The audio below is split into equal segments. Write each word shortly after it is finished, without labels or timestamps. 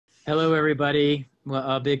Hello, everybody. Well,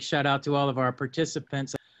 a big shout out to all of our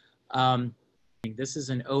participants. This is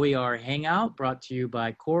an OER Hangout brought to you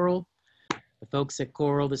by COERLL, the folks at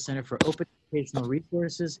COERLL, the Center for Open Educational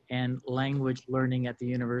Resources and Language Learning at the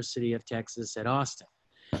University of Texas at Austin.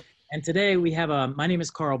 And today we have my name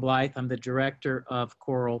is Carl Blythe. I'm the director of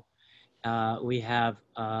COERLL. We have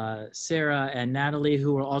Sarah and Natalie,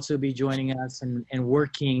 who will also be joining us and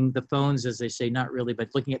working the phones, as they say, not really, but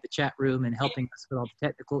looking at the chat room and helping us with all the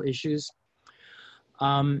technical issues.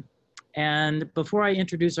 And before I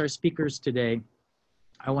introduce our speakers today,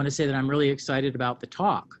 I want to say that I'm really excited about the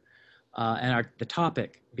talk and the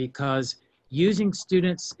topic, because using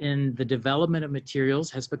students in the development of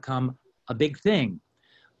materials has become a big thing.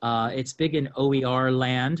 It's big in OER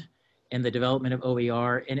land, in the development of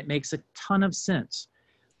OER, and it makes a ton of sense.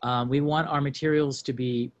 We want our materials to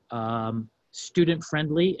be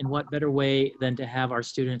student-friendly, and what better way than to have our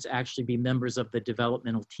students actually be members of the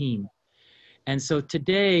developmental team. And so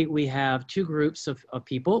today we have two groups of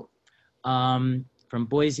people from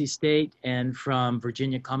Boise State and from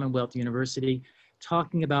Virginia Commonwealth University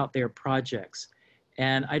talking about their projects.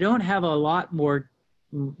 And I don't have a lot more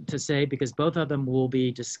to say because both of them will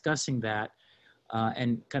be discussing that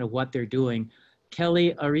and kind of what they're doing.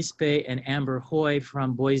 Kelly, Arispe, and Amber Hoye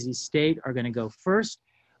from Boise State are going to go first.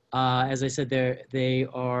 As I said, they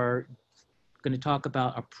are going to talk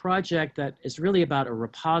about a project that is really about a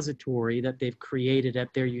repository that they've created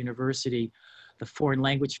at their university. The foreign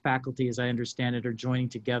language faculty, as I understand it, are joining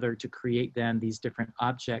together to create then these different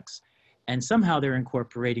objects, and somehow they're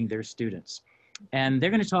incorporating their students. And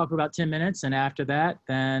they're going to talk for about 10 minutes, and after that,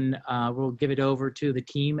 then we'll give it over to the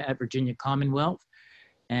team at Virginia Commonwealth,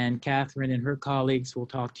 and Kathryn and her colleagues will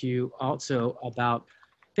talk to you also about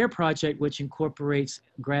their project, which incorporates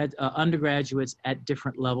undergraduates at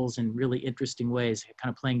different levels in really interesting ways,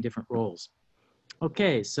 kind of playing different roles.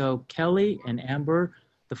 Okay, so Kelly and Amber,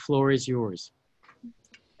 the floor is yours.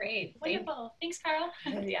 Great. Wonderful. Thanks, Carl.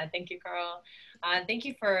 Yeah, thank you, Carl. Thank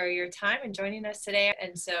you for your time and joining us today.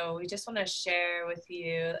 And so we just want to share with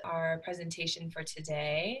you our presentation for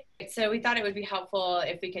today. So we thought it would be helpful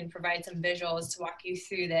if we can provide some visuals to walk you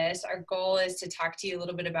through this. Our goal is to talk to you a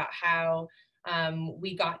little bit about how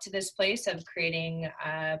we got to this place of creating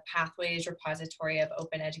a Pathways repository of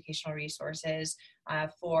open educational resources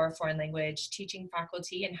for foreign language teaching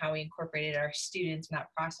faculty, and how we incorporated our students in that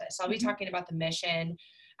process. So I'll be talking about the mission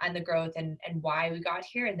and the growth and why we got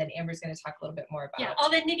here, and then Amber's going to talk a little bit more about all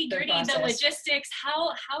the nitty gritty, the logistics, how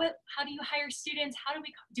do you hire students, how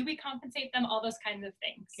do we compensate them, all those kinds of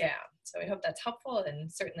things. Yeah, so we hope that's helpful,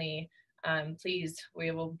 and certainly please, we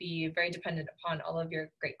will be very dependent upon all of your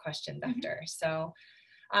great questions after. So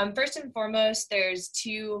first and foremost, there's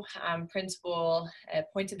two principal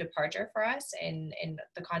points of departure for us in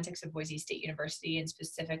the context of Boise State University, and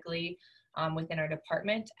specifically within our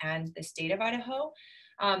department and the state of Idaho.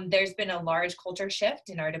 There's been a large culture shift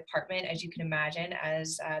in our department, as you can imagine,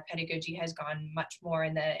 as pedagogy has gone much more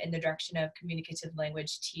in the direction of communicative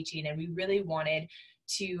language teaching, and we really wanted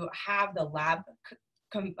to have the lab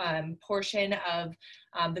portion of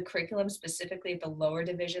the curriculum, specifically at the lower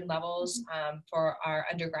division levels for our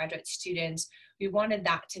undergraduate students. We wanted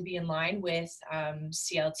that to be in line with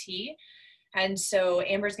CLT. And so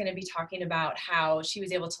Amber's going to be talking about how she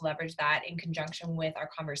was able to leverage that in conjunction with our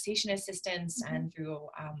conversation assistants and through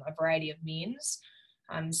a variety of means.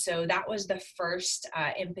 So that was the first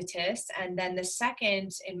impetus. And then the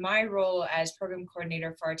second, in my role as program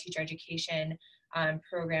coordinator for our teacher education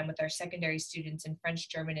program with our secondary students in French,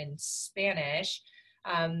 German, and Spanish,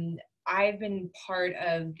 I've been part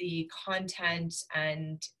of the content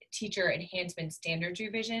and teacher enhancement standards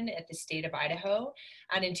revision at the state of Idaho.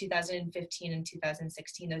 And in 2015 and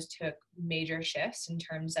 2016, those took major shifts in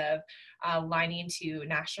terms of aligning to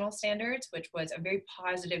national standards, which was a very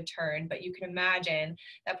positive turn. But you can imagine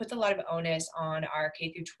that puts a lot of onus on our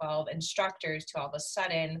K through 12 instructors to all of a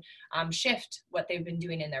sudden shift what they've been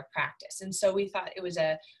doing in their practice. And so we thought it was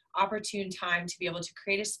an opportune time to be able to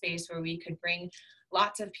create a space where we could bring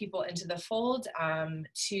lots of people into the fold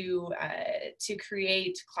to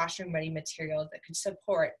create classroom-ready materials that could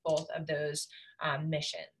support both of those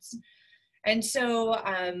missions. And so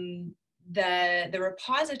the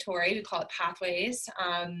repository, we call it Pathways,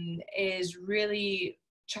 is really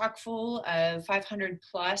chock full of 500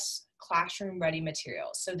 plus classroom-ready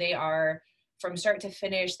materials. So they are from start to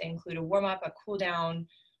finish. They include a warm-up, a cool-down.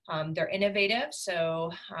 They're innovative,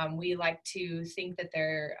 so we like to think that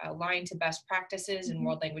they're aligned to best practices in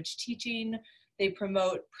world language teaching. They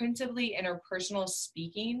promote principally interpersonal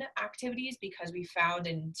speaking activities, because we found,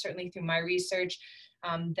 and certainly through my research,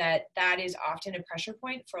 that is often a pressure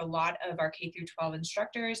point for a lot of our K through 12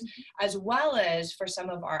 instructors, as well as for some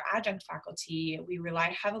of our adjunct faculty. We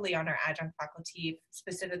rely heavily on our adjunct faculty,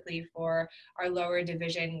 specifically for our lower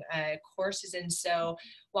division courses. And so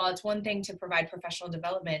while it's one thing to provide professional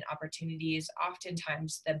development opportunities,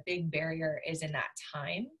 oftentimes the big barrier is in that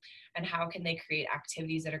time and how can they create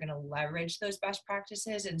activities that are going to leverage those best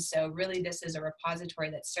practices. And so really this is a repository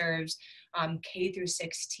that serves K through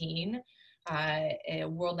 16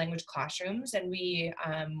 world language classrooms. And we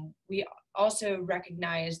also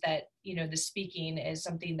recognize that, you know, the speaking is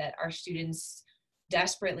something that our students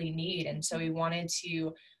desperately need. And so we wanted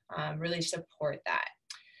to really support that.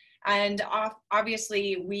 And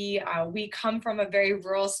obviously we come from a very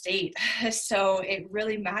rural state, so it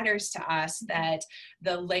really matters to us that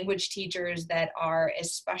the language teachers that are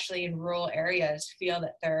especially in rural areas feel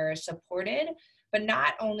that they're supported, but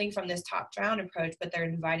not only from this top-down approach, but they're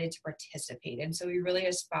invited to participate. And so we really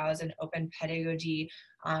espouse an open pedagogy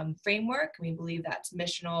framework. We believe that's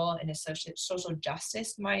missional and a social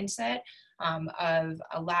justice mindset of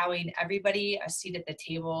allowing everybody a seat at the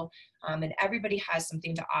table, and everybody has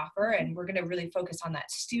something to offer. And we're going to really focus on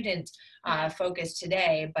that student focus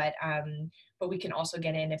today, but we can also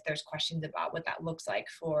get in if there's questions about what that looks like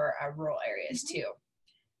for rural areas too.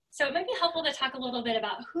 So it might be helpful to talk a little bit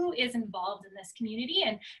about who is involved in this community,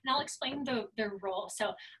 and I'll explain the role.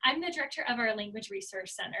 So I'm the director of our Language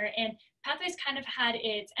Resource Center, and Pathways kind of had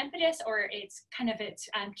its impetus, or its kind of its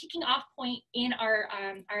kicking off point in our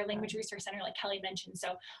Language Resource Center, like Kelly mentioned. So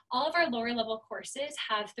all of our lower level courses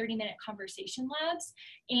have 30-minute conversation labs,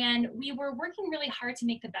 and we were working really hard to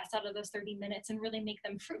make the best out of those 30 minutes and really make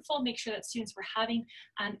them fruitful, make sure that students were having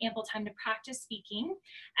ample time to practice speaking.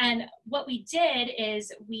 And what we did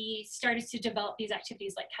is we started to develop these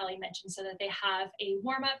activities like Kelly mentioned, so that they have a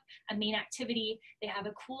warm-up, a main activity, they have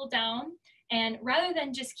a cool down. And rather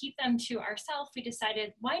than just keep them to ourselves, we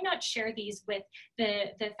decided, why not share these with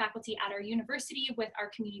the faculty at our university, with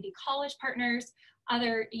our community college partners,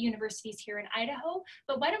 other universities here in Idaho,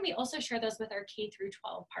 but why don't we also share those with our K through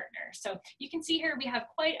 12 partners? So you can see here we have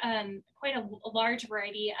quite a large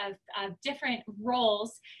variety of different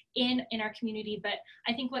roles in our community, but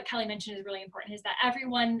I think what Kelly mentioned is really important, is that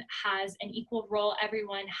everyone has an equal role,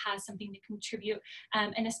 everyone has something to contribute,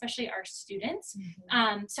 and especially our students.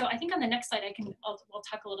 So I think on the next slide we'll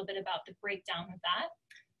talk a little bit about the breakdown of that.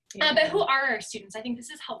 But who are our students? I think this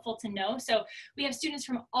is helpful to know. So we have students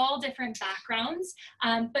from all different backgrounds,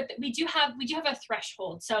 but we do have a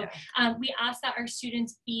threshold. So we ask that our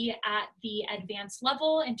students be at the advanced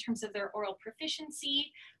level in terms of their oral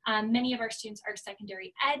proficiency. Many of our students are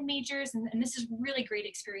secondary ed majors, and this is really great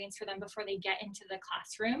experience for them before they get into the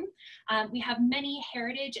classroom. We have many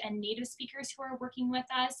heritage and native speakers who are working with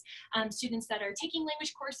us, students that are taking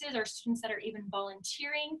language courses, or students that are even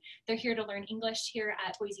volunteering. They're here to learn English here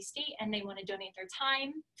at Boise State, and they want to donate their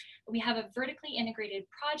time. We have a vertically integrated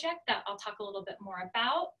project that I'll talk a little bit more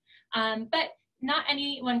about, but not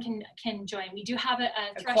anyone can join. We do have a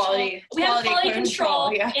threshold. We have quality control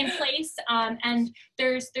in place, and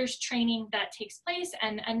there's training that takes place,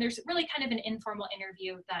 and there's really kind of an informal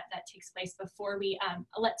interview that takes place before we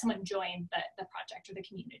let someone join the project or the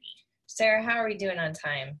community. Sarah, how are we doing on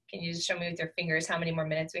time? Can you just show me with your fingers how many more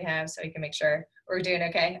minutes we have so we can make sure we're doing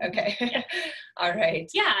okay? Okay. Yeah. All right.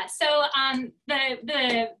 Yeah. So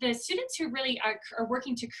the students who really are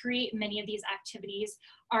working to create many of these activities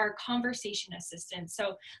are conversation assistants.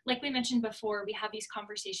 So like we mentioned before, we have these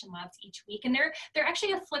conversation labs each week, and they're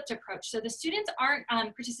actually a flipped approach. So the students aren't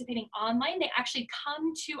participating online. They actually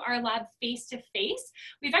come to our lab face to face.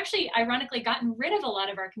 We've actually ironically gotten rid of a lot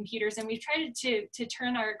of our computers, and we've tried to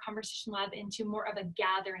turn our conversation lab into more of a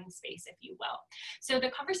gathering space, if you will. So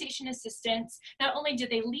the conversation assistants, not only do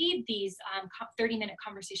they lead these 30-minute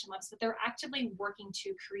conversation labs, but they're actively working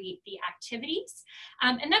to create the activities.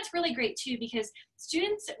 And that's really great too, because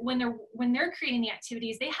students, when they're creating the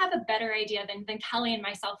activities, they have a better idea than Kelly and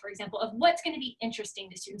myself, for example, of what's going to be interesting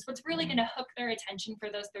to students, what's really going to hook their attention for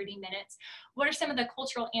those 30 minutes. What are some of the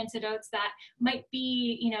cultural antidotes that might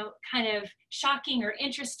be, you know, kind of shocking or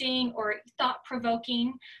interesting or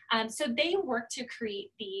thought-provoking? So they work to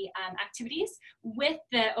create the activities with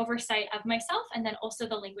the oversight of myself and then also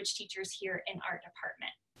the language teachers here in our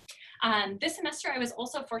department. This semester, I was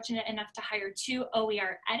also fortunate enough to hire 2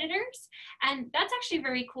 OER editors, and that's actually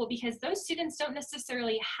very cool because those students don't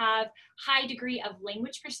necessarily have high degree of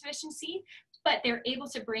language proficiency, but they're able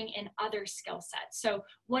to bring in other skill sets. So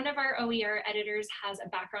one of our OER editors has a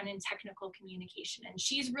background in technical communication, and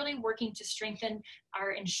she's really working to strengthen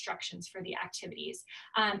our instructions for the activities.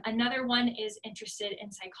 Another one is interested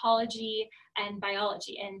in psychology and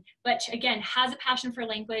biology, but again, has a passion for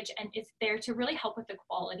language and is there to really help with the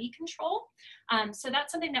quality control. So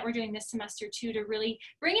that's something that we're doing this semester too, to really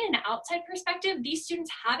bring in an outside perspective. These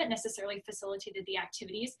students haven't necessarily facilitated the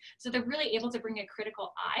activities, so they're really able to bring a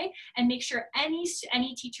critical eye and make sure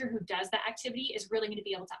any teacher who does that activity is really going to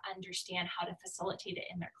be able to understand how to facilitate it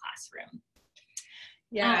in their classroom.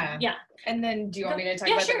 Yeah. Yeah. And then do you want me to talk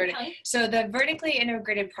about sure, So the vertically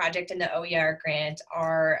integrated project and the OER grant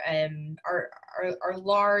are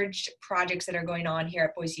large projects that are going on here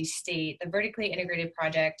at Boise State. The vertically integrated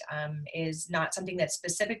project is not something that's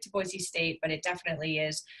specific to Boise State, but it definitely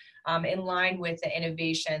is in line with the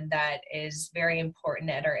innovation that is very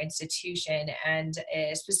important at our institution. And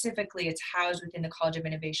specifically, it's housed within the College of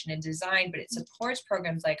Innovation and Design, but it supports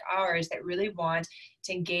programs like ours that really want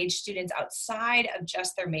to engage students outside of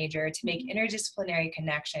just their major, to make interdisciplinary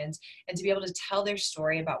connections, and to be able to tell their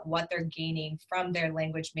story about what they're gaining from their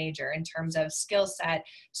language major in terms of skill set,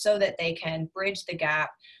 so that they can bridge the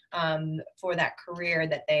gap for that career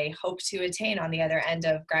that they hope to attain on the other end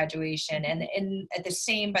of graduation. And by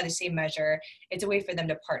the same measure, it's a way for them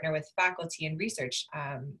to partner with faculty in research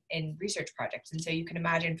projects. And so you can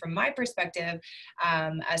imagine, from my perspective,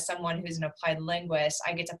 as someone who's an applied linguist,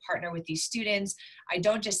 I get to partner with these students. I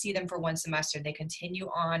don't just see them for one semester. They continue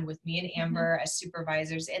on with me and Amber as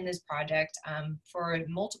supervisors in this project for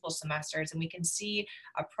multiple semesters. And we can see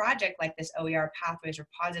a project like this OER Pathways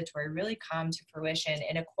Repository really come to fruition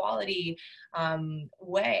in a quality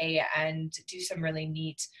way, and do some really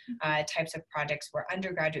neat types of projects where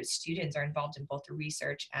undergraduate students are involved in both the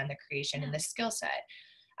research and the creation and the skill set.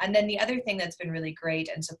 And then the other thing that's been really great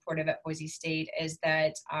and supportive at Boise State is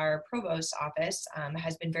that our provost's office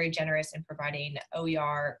has been very generous in providing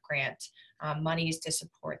OER grant monies to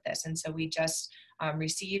support this. And so we just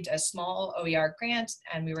received a small OER grant,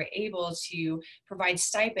 and we were able to provide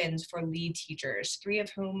stipends for lead teachers, 3 of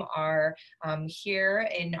whom are here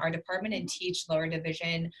in our department and teach lower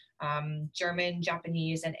division German,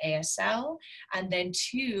 Japanese, and ASL, and then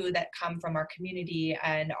 2 that come from our community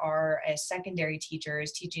and are secondary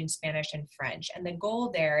teachers teaching Spanish and French. And the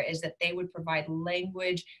goal there is that they would provide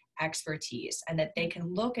language expertise, and that they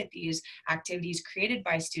can look at these activities created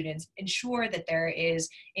by students, ensure that there is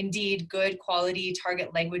indeed good quality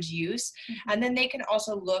target language use, and then they can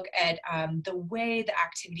also look at the way the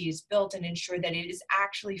activity is built and ensure that it is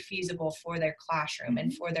actually feasible for their classroom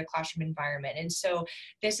and for their classroom environment. And so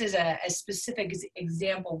this is a specific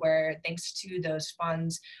example where, thanks to those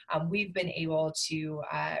funds, we've been able to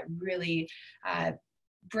really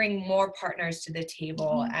bring more partners to the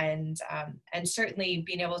table, and certainly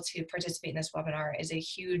being able to participate in this webinar is a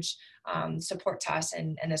huge support to us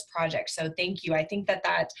in this project. So thank you. I think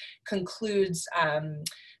that concludes.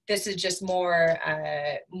 This is just more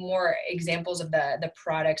examples of the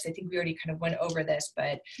products. I think we already kind of went over this,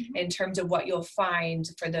 but in terms of what you'll find,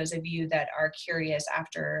 for those of you that are curious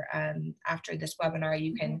after this webinar,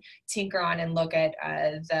 you can tinker on and look at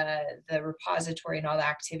the repository and all the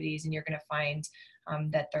activities, and you're going to find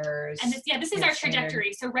that there's, and this is our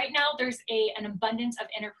trajectory. So right now there's an abundance of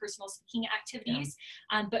interpersonal speaking activities,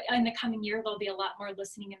 but in the coming year there'll be a lot more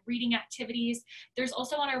listening and reading activities. There's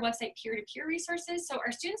also on our website peer-to-peer resources. So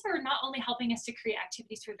our students are not only helping us to create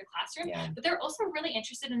activities for the classroom, but they're also really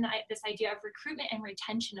interested in this idea of recruitment and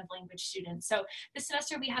retention of language students. So this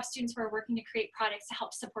semester we have students who are working to create products to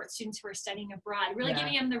help support students who are studying abroad, really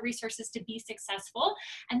giving them the resources to be successful,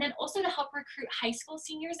 and then also to help recruit high school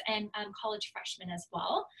seniors and college freshmen as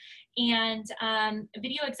well. And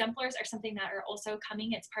video exemplars are something that are also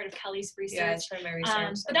coming. It's part of Kelly's research. Yeah, it's from my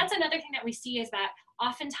research. But that's another thing that we see, is that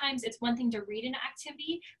oftentimes it's one thing to read an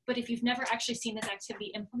activity, but if you've never actually seen this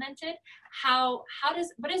activity implemented,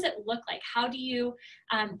 what does it look like? How do you,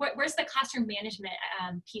 where's the classroom management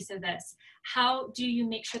piece of this? How do you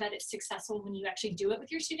make sure that it's successful when you actually do it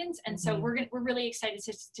with your students? And so we're really excited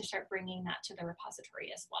to start bringing that to the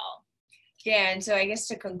repository as well. Yeah, and so I guess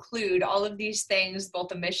to conclude, all of these things, both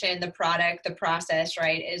the mission, the product, the process,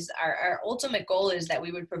 right, is our ultimate goal is that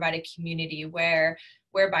we would provide a community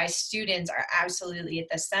whereby students are absolutely at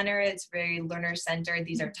the center. It's very learner-centered.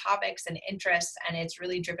 These are topics and interests, and it's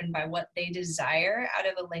really driven by what they desire out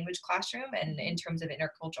of a language classroom, and in terms of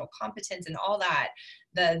intercultural competence and all that.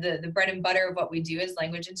 The bread and butter of what we do as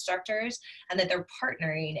language instructors, and that they're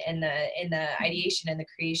partnering in the ideation and the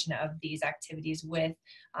creation of these activities with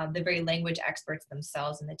the very language experts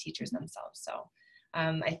themselves and the teachers themselves. So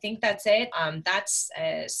I think that's it. That's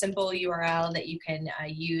a simple URL that you can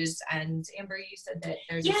use. And Amber, you said that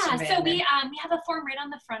there's a survey. So we have a form right on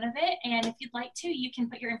the front of it, and if you'd like to, you can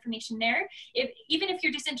put your information there. Even if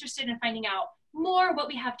you're just interested in finding out more what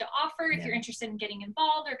we have to offer, if you're interested in getting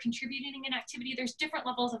involved or contributing in activity, there's different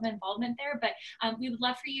levels of involvement there, but we would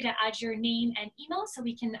love for you to add your name and email so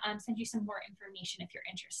we can send you some more information if you're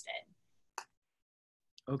interested.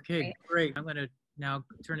 Okay, great. I'm going to now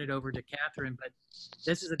turn it over to Kathryn, but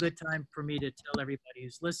this is a good time for me to tell everybody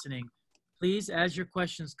who's listening, please, as your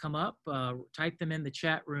questions come up, type them in the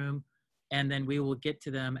chat room, and then we will get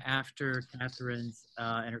to them after Kathryn's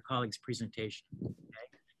and her colleagues' presentation. Okay?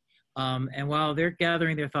 And while they're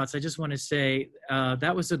gathering their thoughts, I just want to say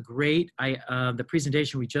that was a great, the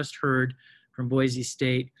presentation we just heard from Boise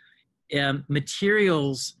State.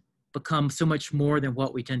 Materials become so much more than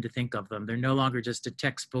what we tend to think of them. They're no longer just a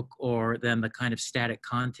textbook or then the kind of static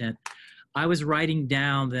content. I was writing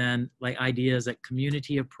down then like ideas like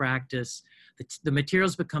community of practice. The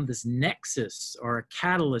materials become this nexus or a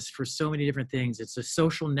catalyst for so many different things. It's a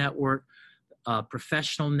social network, a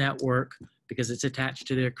professional network because it's attached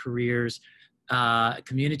to their careers,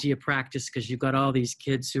 community of practice because you've got all these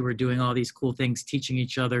kids who are doing all these cool things, teaching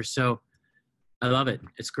each other. So I love it.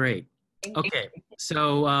 It's great. Okay,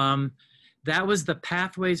 so that was the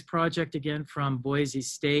Pathways project again from Boise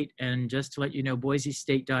State. And just to let you know,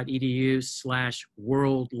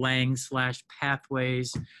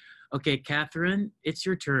 boisestate.edu/worldlang/pathways. Okay, Kathryn, it's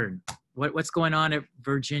your turn. What's going on at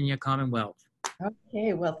Virginia Commonwealth?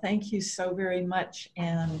 Okay, well, thank you so very much.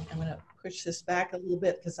 And I'm going to push this back a little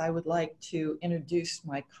bit because I would like to introduce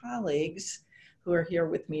my colleagues who are here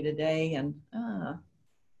with me today. And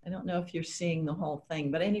I don't know if you're seeing the whole thing,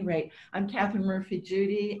 but at any rate, I'm Kathryn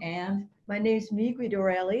Murphy-Judy, and my name is Migui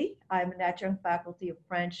Dorelli. I'm an adjunct faculty of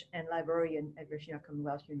French and librarian at Virginia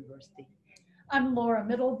Commonwealth University. I'm Laura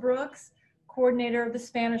Middlebrooks, coordinator of the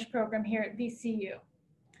Spanish program here at VCU.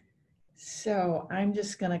 So I'm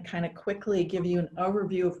just going to kind of quickly give you an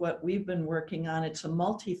overview of what we've been working on. It's a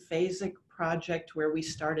multi-phasic project where we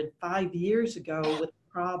started 5 years ago with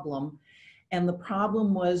a problem, and the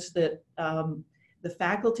problem was that the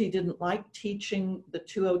faculty didn't like teaching the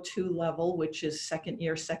 202 level, which is second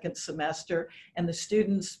year, second semester, and the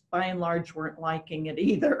students by and large weren't liking it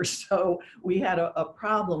either. So we had a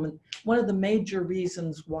problem. And one of the major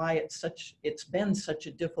reasons why it's been such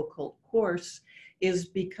a difficult course is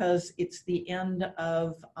because it's the end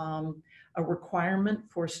of a requirement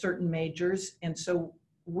for certain majors. And so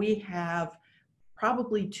we have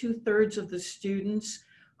probably 2/3 of the students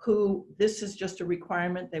who this is just a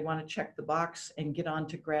requirement. They want to check the box and get on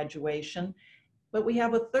to graduation. But we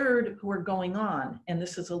have 1/3 who are going on, and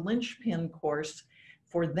this is a linchpin course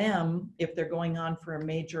for them if they're going on for a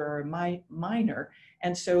major or a minor.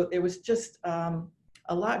 And so there was just a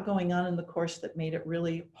lot going on in the course that made it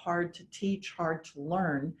really hard to teach, hard to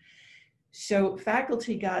learn. So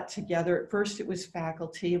faculty got together. At first it was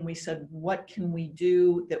faculty, and we said, what can we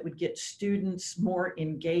do that would get students more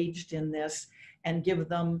engaged in this and give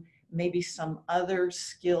them maybe some other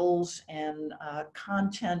skills and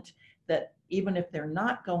content that even if they're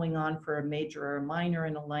not going on for a major or a minor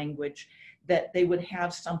in a language, that they would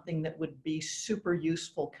have something that would be super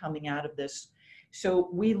useful coming out of this. So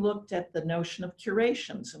we looked at the notion of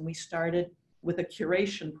curations, and we started with a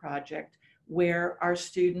curation project where our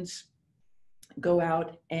students go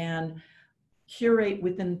out and curate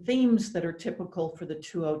within themes that are typical for the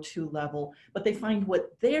 202 level, but they find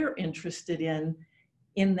what they're interested in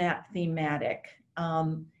that thematic.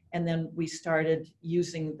 And then we started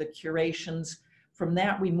using the curations. From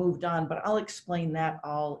that, we moved on, but I'll explain that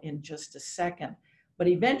all in just a second. But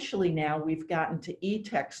eventually now we've gotten to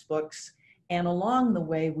e-textbooks, and along the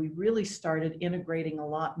way, we really started integrating a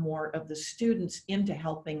lot more of the students into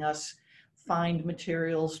helping us find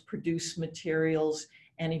materials, produce materials,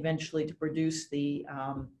 and eventually to produce the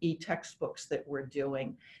e-textbooks that we're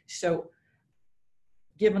doing. So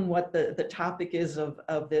given what the topic is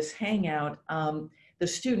of this Hangout, the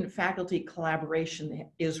student-faculty collaboration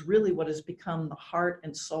is really what has become the heart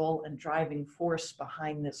and soul and driving force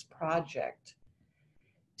behind this project.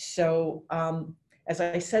 So as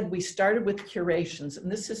I said, we started with curations, and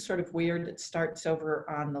this is sort of weird. It starts over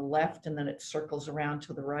on the left and then it circles around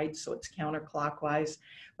to the right, so it's counterclockwise.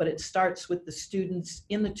 But it starts with the students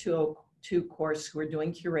in the 202 course who are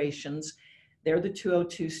doing curations. They're the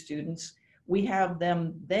 202 students. We have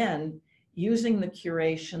them then using the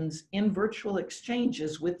curations in virtual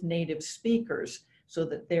exchanges with native speakers so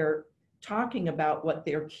that they're talking about what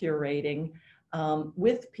they're curating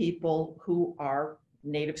with people who are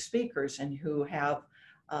native speakers and who have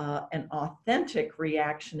an authentic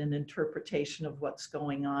reaction and interpretation of what's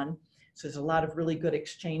going on. So there's a lot of really good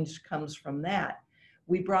exchange comes from that.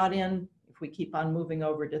 We brought in, if we keep on moving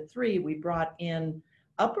over to 3, we brought in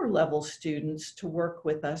upper level students to work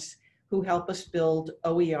with us who help us build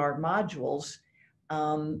OER modules.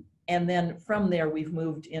 And then from there, we've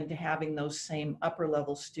moved into having those same upper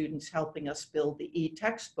level students helping us build the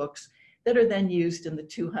e-textbooks that are then used in the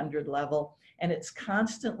 200 level. And it's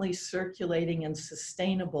constantly circulating and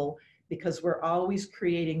sustainable because we're always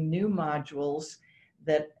creating new modules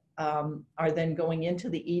that are then going into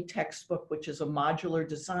the e-textbook, which is a modular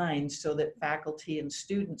design so that faculty and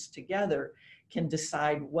students together can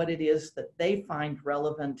decide what it is that they find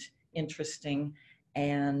relevant, interesting,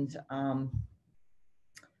 and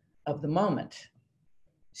of the moment.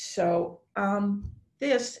 So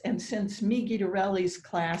this, and since Mi Guidarelli's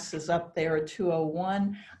class is up there at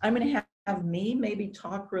 201, I'm going to have me maybe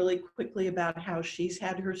talk really quickly about how she's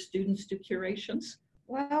had her students do curations.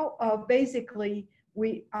 Well, basically,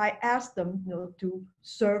 I asked them, to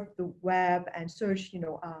surf the web and search,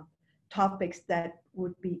 topics that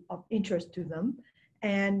would be of interest to them,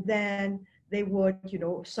 and then they would,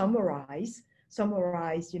 summarize,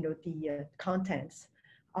 the contents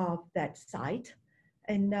of that site,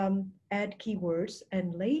 and add keywords.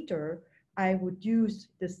 And later, I would use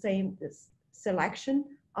this selection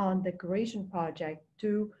on the curation project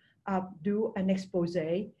to do an expose,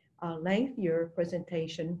 a lengthier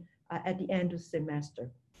presentation at the end of the semester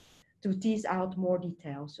to tease out more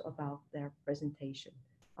details about their presentation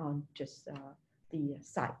on just the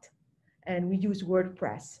site. And we use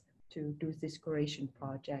WordPress to do this curation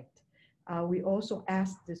project. We also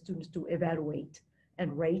asked the students to evaluate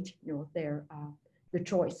and rate, their the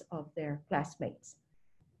choice of their classmates.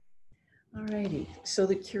 All righty. So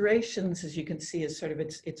the curations, as you can see, is sort of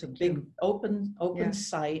it's a big open Yeah.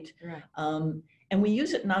 site. Right. And we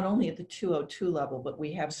use it not only at the 202 level, but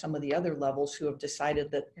we have some of the other levels who have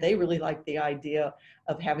decided that they really like the idea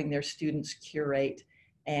of having their students curate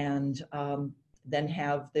and then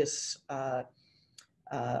have this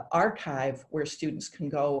archive where students can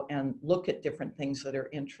go and look at different things that are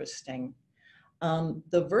interesting.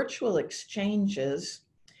 The virtual exchanges,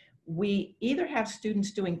 we either have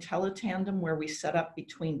students doing teletandem where we set up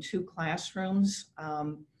between 2 classrooms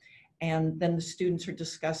and then the students are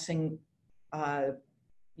discussing,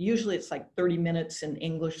 usually it's like 30 minutes in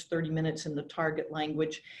English, 30 minutes in the target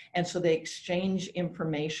language. And so they exchange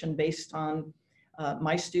information based on,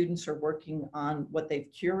 my students are working on what they've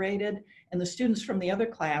curated. And the students from the other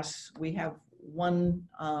class, we have one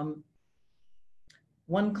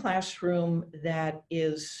classroom that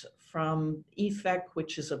is from EFEC,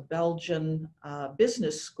 which is a Belgian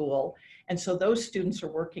business school. And so those students are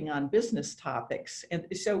working on business topics. And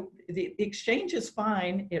so the exchange is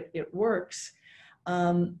fine, it works.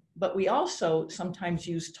 But we also sometimes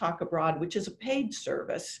use Talk Abroad, which is a paid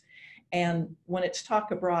service. And when it's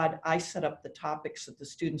Talk Abroad, I set up the topics that the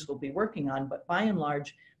students will be working on, but by and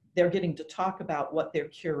large, they're getting to talk about what they're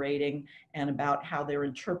curating and about how they're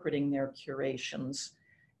interpreting their curations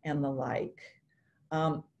and the like.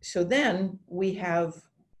 So then we have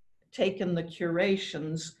taken the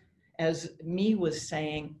curations, as Mi was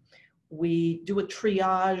saying, we do a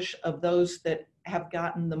triage of those that have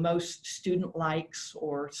gotten the most student likes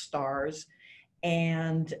or stars,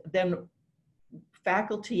 and then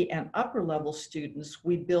faculty and upper level students,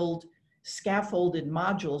 we build scaffolded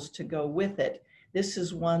modules to go with it. This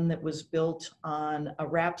is one that was built on a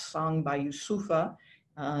rap song by Youssoufa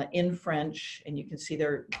in French, and you can see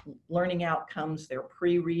their learning outcomes, their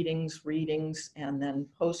pre-readings, readings, and then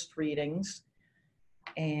post-readings.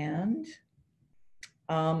 And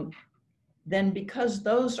then because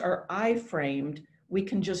those are I-framed, we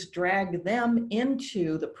can just drag them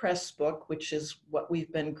into the press book, which is what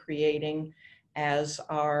we've been creating as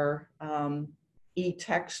our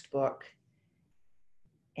e-textbook.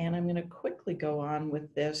 And I'm going to quickly go on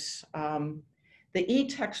with this. The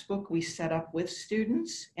e-textbook we set up with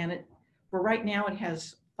students, and for right now it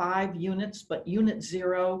has 5 units, but unit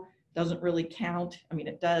 0 doesn't really count. I mean,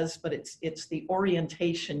 it does, but it's the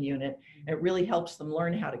orientation unit. It really helps them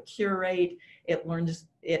learn how to curate.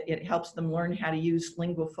 It helps them learn how to use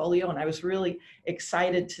Linguafolio. And I was really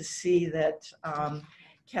excited to see that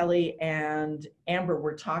Kelly and Amber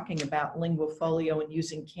were talking about Linguafolio and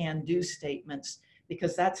using can-do statements,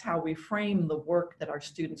 because that's how we frame the work that our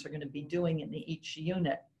students are going to be doing in each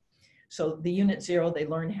unit. So the unit 0, they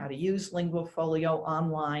learn how to use Linguafolio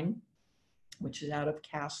online, which is out of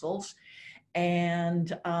Castles. And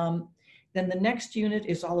then the next unit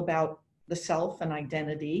is all about the self and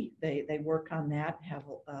identity. They work on that, have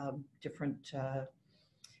different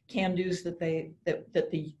can-dos that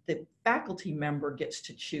the faculty member gets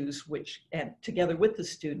to choose which, and together with the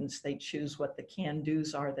students, they choose what the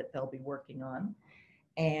can-dos are that they'll be working on.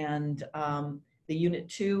 And the Unit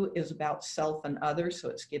 2 is about self and others, so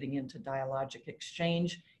it's getting into dialogic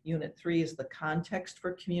exchange. Unit 3 is the context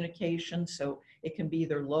for communication, so it can be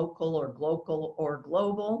either local or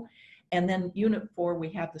global. And then Unit 4, we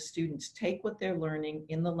have the students take what they're learning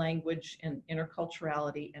in the language and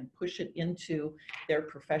interculturality and push it into their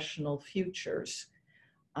professional futures.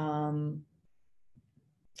 And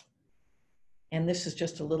this is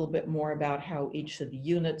just a little bit more about how each of the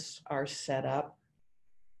units are set up.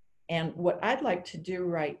 And what I'd like to do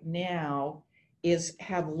right now is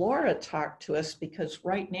have Laura talk to us, because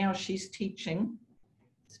right now she's teaching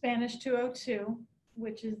Spanish 202,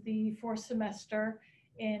 which is the fourth semester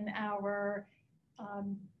in our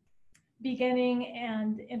beginning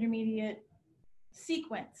and intermediate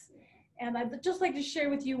sequence. And I'd just like to share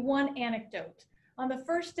with you one anecdote. On the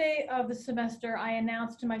first day of the semester, I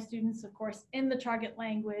announced to my students, of course, in the target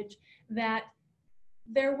language, that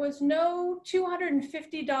there was no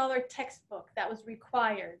 $250 textbook that was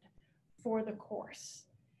required for the course.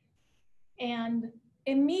 And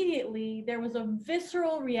immediately there was a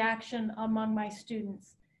visceral reaction among my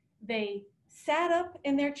students. They sat up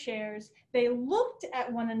in their chairs, they looked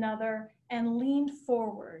at one another and leaned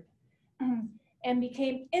forward and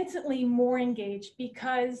became instantly more engaged,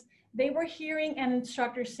 because they were hearing an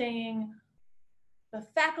instructor saying, the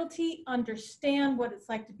faculty understand what it's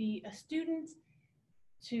like to be a student,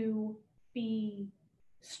 to be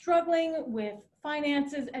struggling with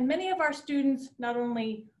finances. And many of our students not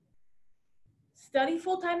only study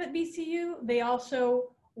full-time at BCU, they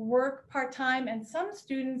also work part-time, and some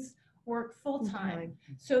students work full-time.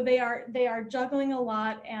 So they are juggling a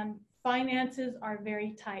lot, and finances are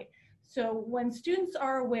very tight. So when students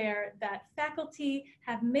are aware that faculty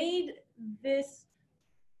have made this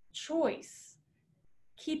choice,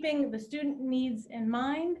 keeping the student needs in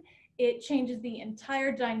mind, it changes the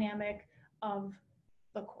entire dynamic of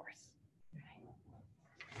the course.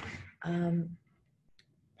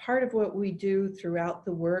 Part of what we do throughout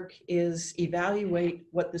the work is evaluate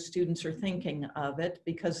what the students are thinking of it,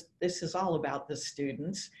 because this is all about the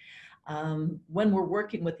students. When we're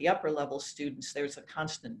working with the upper level students, there's a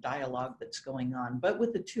constant dialogue that's going on. But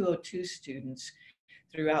with the 202 students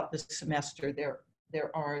throughout the semester, there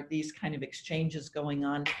are these kind of exchanges going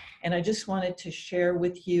on. And I just wanted to share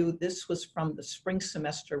with you, this was from the spring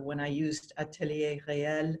semester when I used Atelier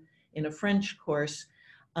Réel in a French course.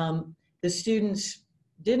 The students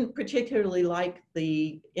didn't particularly like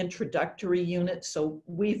the introductory unit, so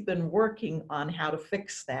we've been working on how to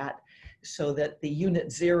fix that so that the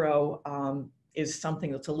Unit 0 is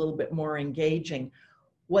something that's a little bit more engaging.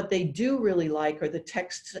 What they do really like are the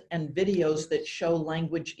texts and videos that show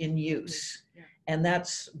language in use. And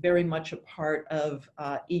that's very much a part of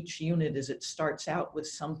each unit, as it starts out with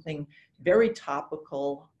something very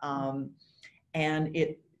topical. And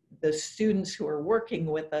the students who are working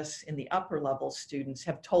with us in the upper level students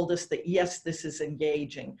have told us that, yes, this is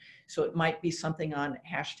engaging. So it might be something on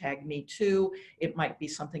 #MeToo, it might be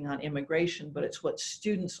something on immigration, but it's what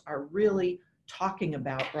students are really talking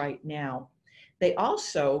about right now. They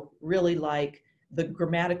also really like the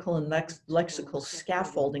grammatical and lexical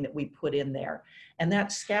scaffolding that we put in there. And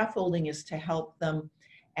that scaffolding is to help them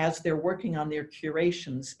as they're working on their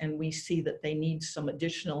curations, and we see that they need some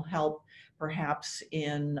additional help, perhaps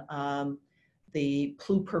in the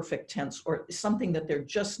pluperfect tense or something that they're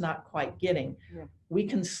just not quite getting. Yeah. We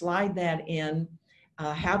can slide that in,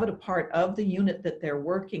 have it a part of the unit that they're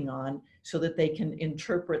working on so that they can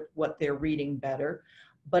interpret what they're reading better.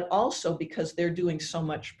 But also, because they're doing so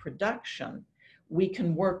much production, we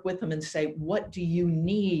can work with them and say, what do you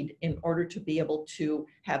need in order to be able to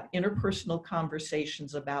have interpersonal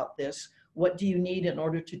conversations about this? What do you need in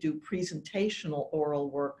order to do presentational oral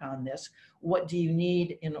work on this? What do you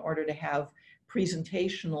need in order to have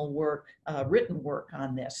presentational work, written work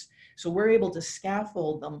on this? So we're able to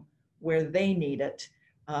scaffold them where they need it,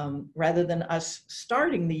 rather than us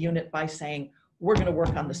starting the unit by saying, we're going to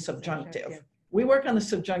work on the subjunctive. We work on the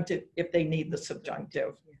subjunctive if they need the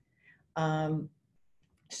subjunctive.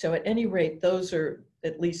 So at any rate, those are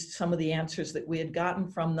at least some of the answers that we had gotten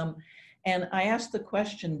from them. And I asked the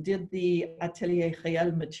question, did the Atelier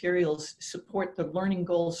Réel materials support the learning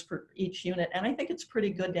goals for each unit? And I think it's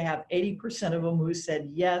pretty good to have 80% of them who said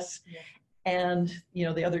yes, and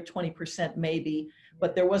the other 20% maybe,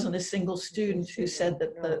 but there wasn't a single student who said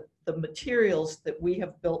that the materials that we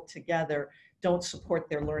have built together don't support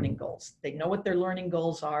their learning goals. They know what their learning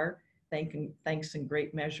goals are, thanks in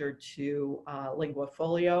great measure to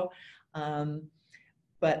Linguafolio.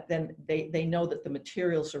 but then they know that the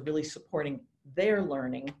materials are really supporting their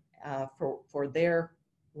learning for their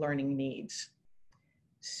learning needs.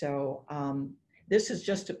 So this is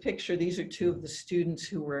just a picture. These are two of the students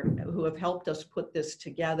who have helped us put this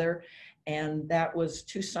together. And that was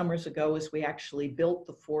 2 summers ago as we actually built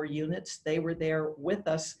the 4 units. They were there with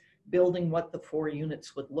us building what the 4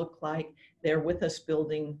 units would look like. They're with us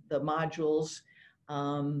building the modules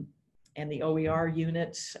and the OER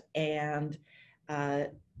units. And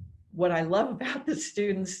what I love about the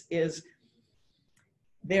students is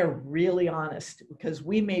they're really honest, because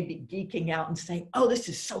we may be geeking out and saying, oh, this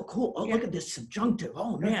is so cool. Oh, look at this subjunctive.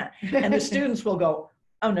 Oh, man. And the students will go,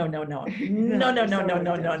 oh, no, no, no, no, no, no, no,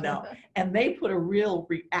 no, no, no. And they put a real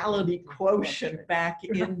reality quotient back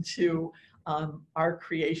into our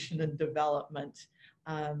creation and development.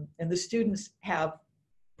 And the students have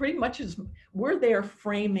pretty much we're there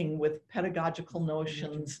framing with pedagogical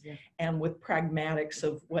notions and with pragmatics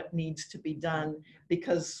of what needs to be done,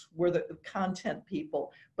 because we're the content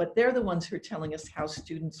people, but they're the ones who are telling us how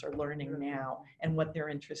students are learning now and what they're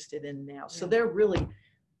interested in now. So they're really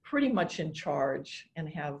pretty much in charge and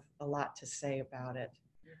have a lot to say about it.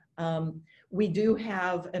 We do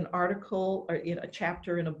have an article or a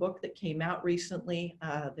chapter in a book that came out recently.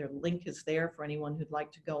 Their link is there for anyone who'd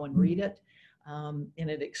like to go and read it. And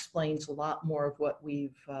it explains a lot more of what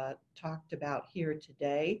we've talked about here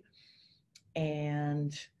today.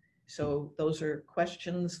 And so those are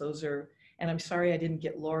questions, and I'm sorry I didn't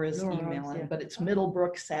get Laura's email in, but it's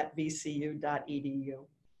middlebrooks@vcu.edu.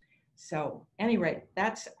 So anyway,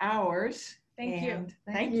 that's ours. Thank you.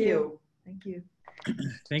 Thank you. Thank you.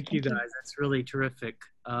 Thank you, guys. That's really terrific.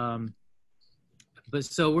 But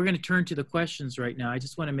so we're going to turn to the questions right now. I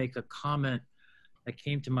just want to make a comment that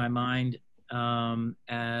came to my mind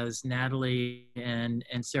as Natalie and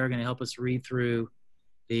Sarah are going to help us read through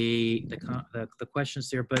the questions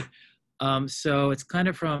there. But so it's kind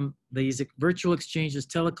of from these virtual exchanges,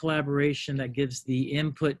 telecollaboration that gives the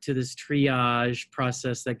input to this triage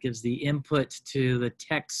process, that gives the input to the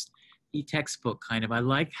e-textbook kind of. I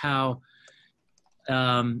like how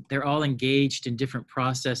they're all engaged in different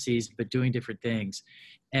processes, but doing different things.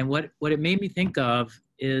 And what it made me think of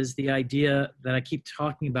is the idea that I keep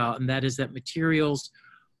talking about, and that is that materials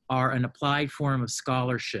are an applied form of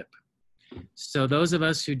scholarship. So those of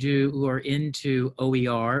us who are into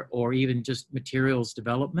OER or even just materials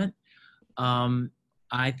development,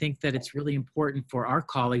 I think that it's really important for our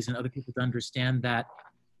colleagues and other people to understand that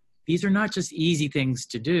these are not just easy things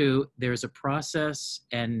to do. There's a process,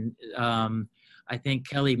 and I think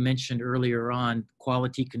Kelly mentioned earlier on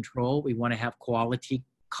quality control. We want to have quality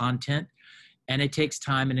content, and it takes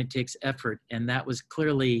time and it takes effort. And that was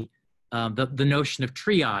clearly the notion of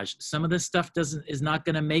triage. Some of this stuff is not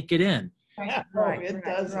going to make it in. It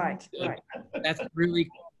doesn't. Right. That's really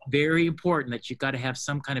very important, that you've got to have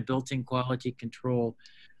some kind of built-in quality control.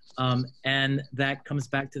 And that comes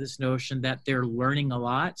back to this notion that they're learning a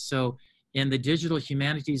lot. So in the digital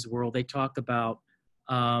humanities world, they talk about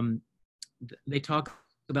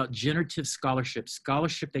generative scholarship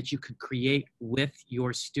that you could create with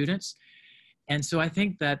your students. And so I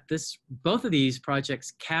think that both of these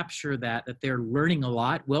projects capture that they're learning a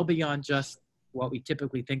lot, well beyond just what we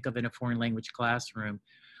typically think of in a foreign language classroom.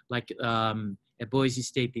 Like at Boise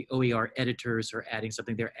State, the OER editors are adding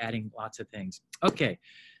something, they're adding lots of things. Okay,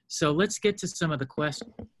 so let's get to some of the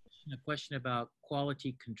questions. A question about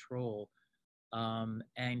quality control.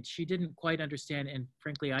 And she didn't quite understand, and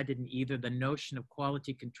frankly, I didn't either, the notion of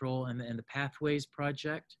quality control and the Pathways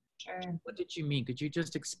project. Sure. What did you mean? Could you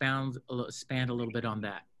just expand a little bit on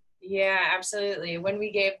that? Yeah, absolutely. When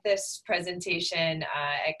we gave this presentation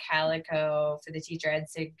at Calico for the Teacher Ed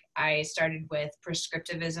SIG, I started with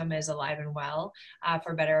prescriptivism is alive and well,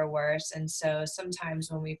 for better or worse. And so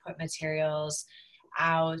sometimes when we put materials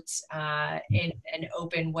out in an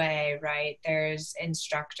open way, right, there's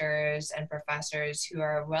instructors and professors who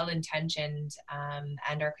are well-intentioned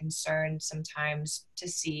and are concerned sometimes to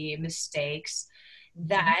see mistakes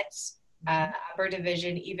that upper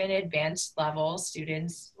division, even advanced level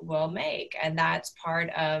students will make. And that's part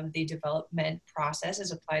of the development process.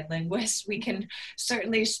 As applied linguists, we can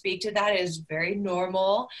certainly speak to that as very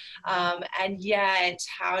normal. And yet,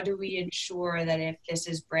 how do we ensure that if this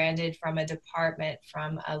is branded from a department,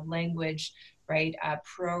 from a language, right,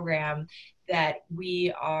 program, that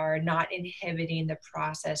we are not inhibiting the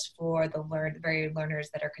process for the very learners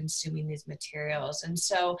that are consuming these materials? And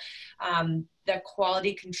so the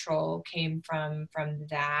quality control came from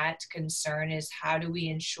that concern, is how do we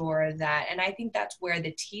ensure that, and I think that's where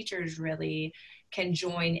the teachers really can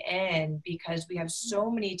join in, because we have so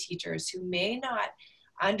many teachers who may not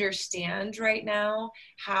understand right now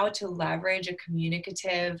how to leverage a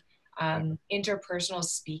communicative interpersonal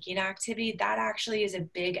speaking activity, that actually is a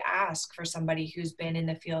big ask for somebody who's been in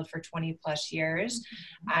the field for 20 plus years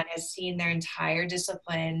and has seen their entire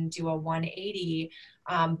discipline do a 180.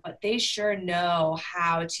 But they sure know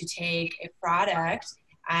how to take a product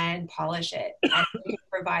and polish it and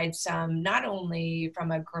provide some, not only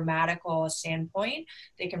from a grammatical standpoint,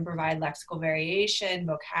 they can provide lexical variation,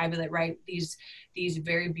 vocabulary, right? These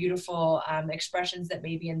very beautiful expressions that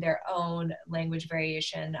may be in their own language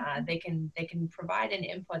variation. They can provide an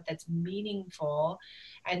input that's meaningful,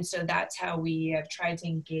 and so that's how we have tried to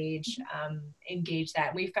engage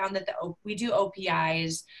that. We found that we do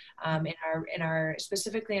OPIs in our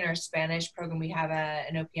specifically in our Spanish program. We have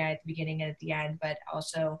an OPI at the beginning and at the end, but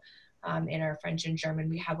also in our French and German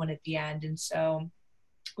we have one at the end, and so.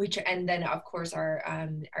 And then of course our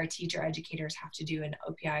teacher educators have to do an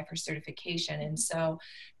OPI for certification, and so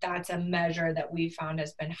that's a measure that we found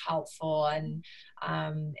has been helpful, and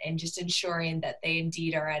just ensuring that they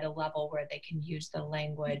indeed are at a level where they can use the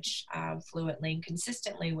language fluently and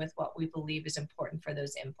consistently with what we believe is important for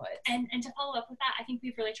those inputs. And to follow up with that, I think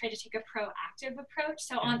we've really tried to take a proactive approach.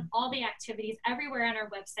 So on all the activities, everywhere on our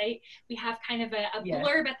website, we have kind of a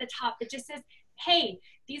blurb at the top that just says, hey,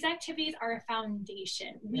 these activities are a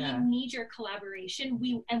foundation. We need your collaboration.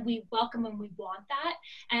 We welcome and we want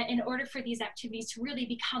that in order for these activities to really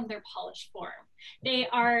become their polished form. They're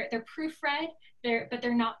proofread, but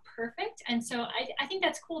they're not perfect. And so I think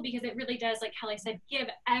that's cool because it really does, like Kelly said, give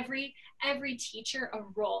every teacher a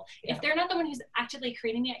role. Yeah. If they're not the one who's actively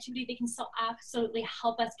creating the activity, they can still absolutely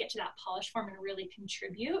help us get to that polished form and really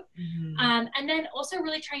contribute. Mm-hmm. And then also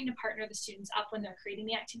really trying to partner the students up when they're creating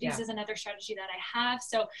the activities is another strategy that I have.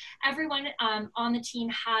 So everyone on the team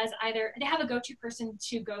they have a go-to person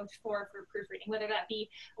to go for proofreading, whether that be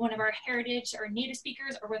one of our heritage or native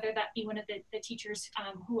speakers, or whether that be one of the teachers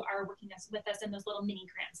who are working with us in those little mini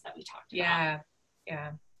grants that we talked about.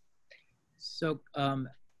 Yeah. So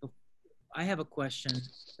I have a question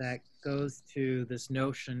that goes to this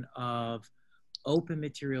notion of open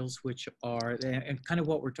materials, which are, and kind of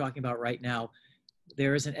what we're talking about right now.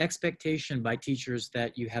 There is an expectation by teachers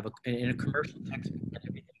that you have in a commercial textbook that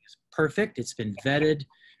everything is perfect. It's been vetted.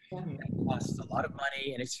 It costs a lot of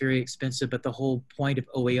money and it's very expensive. But the whole point of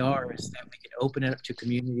OER is that we can open it up to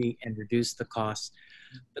community and reduce the costs.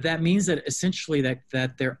 But that means that essentially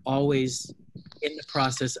that they're always in the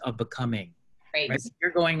process of becoming. Right?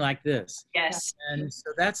 You're going like this. Yes. And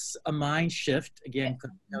so that's a mind shift. Again,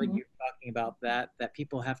 you're talking about that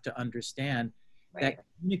people have to understand that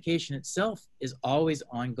communication itself is always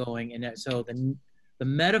ongoing. And so the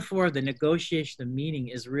metaphor, the negotiation, the meaning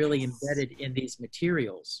is really embedded in these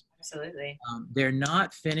materials. Absolutely. They're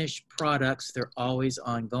not finished products. They're always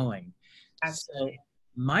ongoing. Absolutely.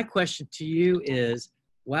 So my question to you is,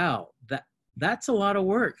 wow, that's a lot of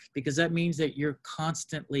work, because that means that you're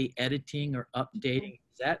constantly editing or updating.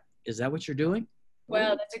 Is that what you're doing?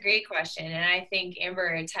 Well, that's a great question. And I think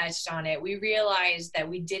Amber touched on it. We realized that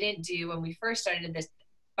we didn't do, when we first started this,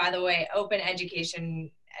 by the way, open education,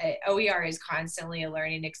 OER is constantly a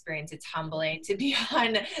learning experience. It's humbling to be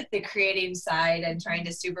on the creating side and trying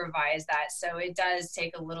to supervise that. So it does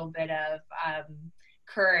take a little bit of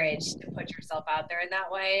courage to put yourself out there in that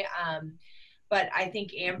way. But I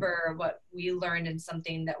think, Amber, what we learned and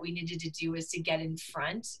something that we needed to do is to get in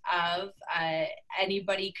front of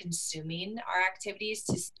anybody consuming our activities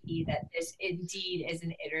to see that this indeed is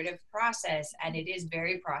an iterative process, and it is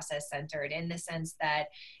very process-centered in the sense that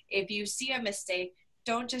if you see a mistake,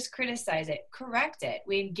 don't just criticize it, correct it.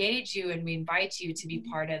 We engage you and we invite you to be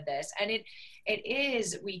part of this. And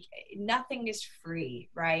nothing is free,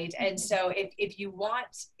 right? And so if you want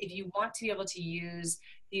to be able to use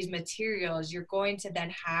these materials, you're going to then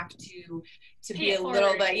have to be a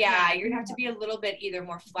little bit, you're gonna have to be a little bit either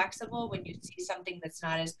more flexible when you see something that's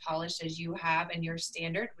not as polished as you have in your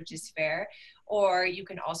standard, which is fair, or you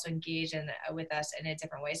can also engage with us in a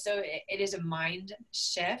different way. So it is a mind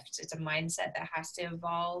shift. It's a mindset that has to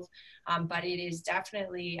evolve, but it is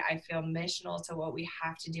definitely, I feel, missional to what we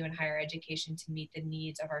have to do in higher education to meet the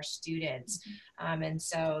needs of our students. And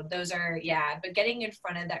so those are, but getting in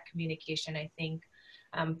front of that communication, I think,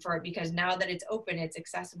 because now that it's open, it's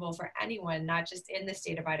accessible for anyone, not just in the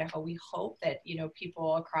state of Idaho. We hope that,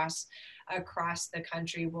 people across the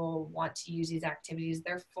country will want to use these activities.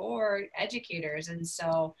 They're for educators. And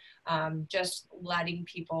so just letting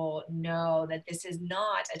people know that this is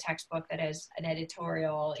not a textbook that is an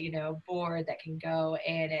editorial, board that can go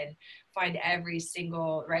in and find every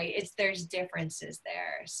single, there's differences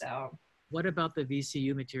there. So what about the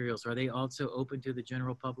VCU materials? Are they also open to the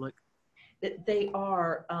general public? They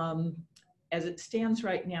are, as it stands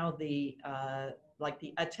right now, like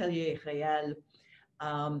the Atelier Réel,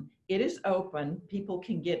 it is open, people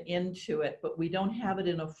can get into it, but we don't have it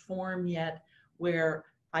in a form yet where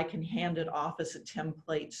I can hand it off as a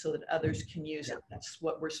template so that others can use it. That's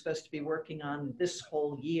what we're supposed to be working on this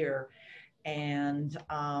whole year. And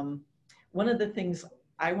one of the things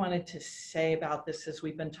I wanted to say about this as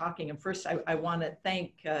we've been talking, and first I want to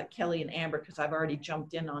thank Kelly and Amber, because I've already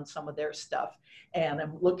jumped in on some of their stuff and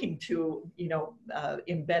I'm looking to, you know,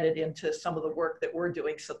 embed it into some of the work that we're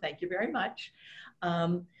doing. So thank you very much.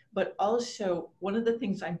 But also one of the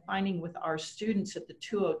things I'm finding with our students at the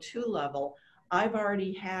 202 level, I've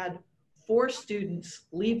already had 4 students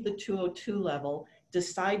leave the 202 level,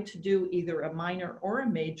 decide to do either a minor or a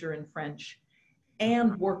major in French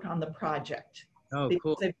and work on the project. Oh, because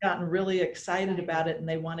cool. they've gotten really excited about it and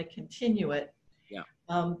they want to continue it. Yeah.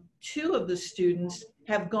 2 of the students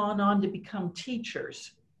have gone on to become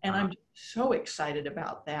teachers. And I'm so excited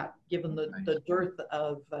about that, given the dearth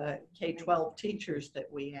of K-12 teachers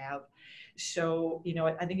that we have. So, you know,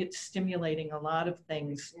 I think it's stimulating a lot of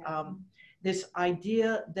things. This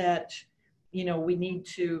idea that, you know, we need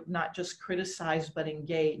to not just criticize, but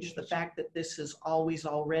engage. The fact that this is always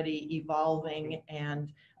already evolving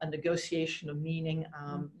and a negotiation of meaning,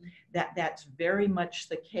 that's very much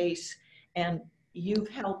the case. And you've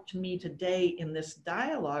helped me today in this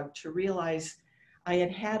dialogue to realize I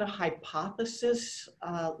had a hypothesis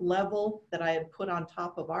level that I had put on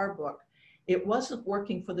top of our book. It wasn't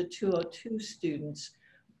working for the 202 students,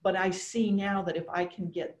 but I see now that if I can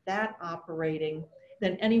get that operating,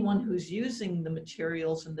 then anyone who's using the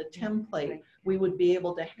materials and the template, we would be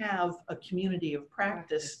able to have a community of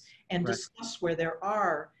practice and discuss where there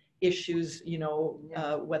are issues, you know,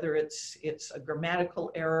 whether it's a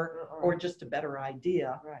grammatical error or just a better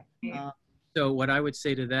idea. So what I would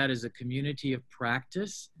say to that is a community of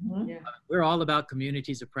practice. We're all about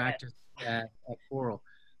communities of practice at COERLL,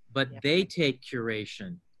 but they take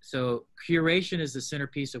curation. So curation is the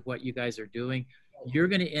centerpiece of what you guys are doing. You're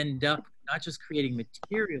going to end up not just creating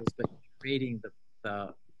materials, but creating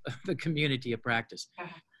the community of practice.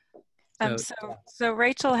 So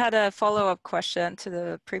Rachel had a follow-up question to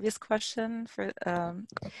the previous question for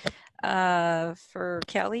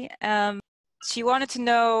Kelly. She wanted to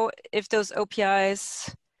know if those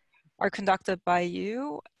OPIs are conducted by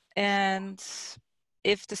you and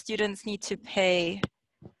if the students need to pay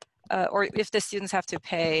or if the students have to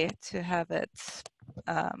pay to have it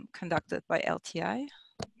conducted by LTI.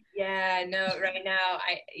 Yeah, no, right now,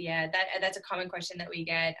 that's a common question that we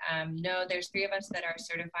get. No, there's 3 of us that are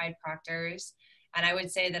certified proctors. And I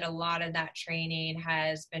would say that a lot of that training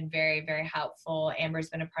has been very, very helpful. Amber's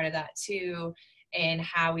been a part of that too, in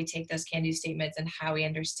how we take those can-do statements and how we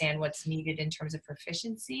understand what's needed in terms of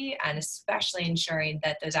proficiency, and especially ensuring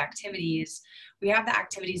that those activities, we have the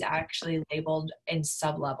activities actually labeled in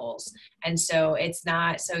sub-levels. And so it's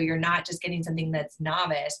not, so you're not just getting something that's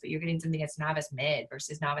novice, but you're getting something that's novice mid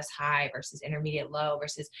versus novice high versus intermediate low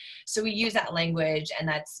versus, so we use that language and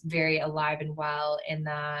that's very alive and well in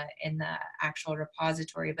the actual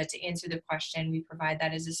repository. But to answer the question, we provide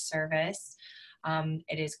that as a service.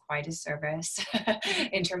 It is quite a service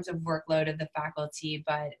in terms of workload of the faculty,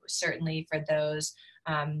 but certainly for those,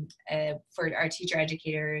 for our teacher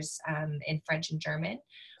educators in French and German,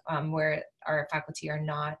 where our faculty are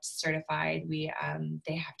not certified,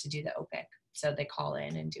 they have to do the OPIC. So they call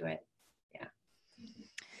in and do it. Yeah.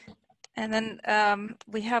 And then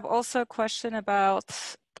we have also a question about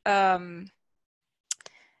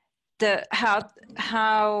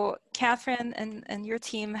how Kathryn and your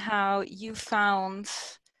team, how you found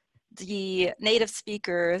the native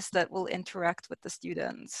speakers that will interact with the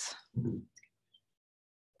students.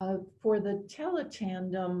 For the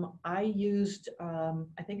teletandem, I used,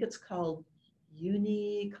 I think it's called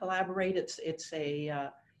Uni Collaborate. It's a,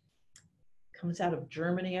 comes out of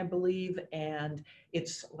Germany, I believe, and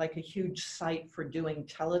it's like a huge site for doing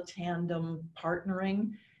teletandem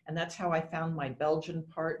partnering. And that's how I found my Belgian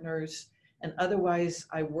partners. And otherwise,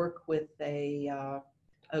 I work with a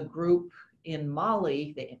group in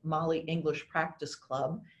Mali, the Mali English Practice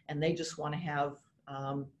Club, and they just want to have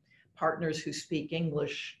partners who speak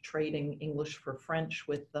English, trading English for French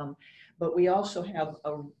with them. But we also have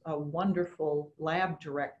a wonderful lab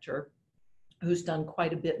director who's done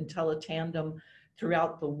quite a bit in teletandem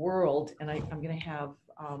throughout the world. And I'm going to have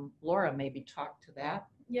Laura maybe talk to that.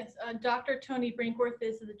 Yes, Dr. Tony Brinkworth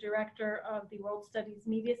is the director of the World Studies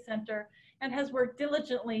Media Center and has worked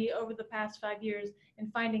diligently over the past 5 years in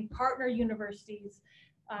finding partner universities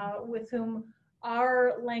with whom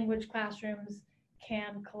our language classrooms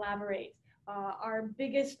can collaborate. Our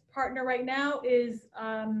biggest partner right now is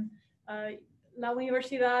La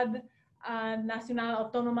Universidad Nacional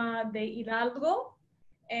Autónoma de Hidalgo,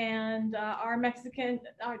 and our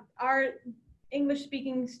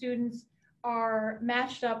English-speaking students are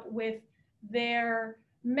matched up with their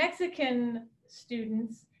Mexican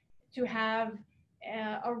students to have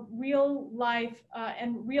a real life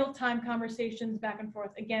and real-time conversations back and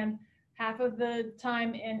forth. Again, half of the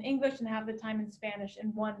time in English and half the time in Spanish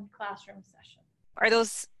in one classroom session. Are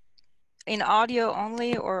those in audio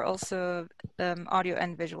only or also audio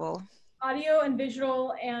and visual? Audio and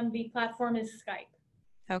visual, and the platform is Skype.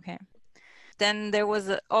 Okay. Then there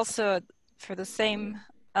was also, for the same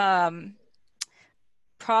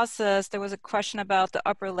process, there was a question about the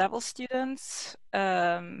upper level students.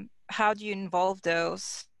 How do you involve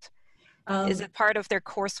those? Is it part of their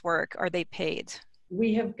coursework? Are they paid?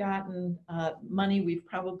 We have gotten money. We've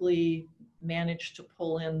probably managed to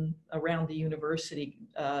pull in around the university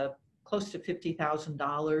close to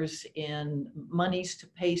 $50,000 in monies to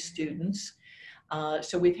pay students.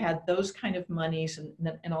 So we've had those kind of monies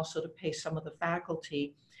and also to pay some of the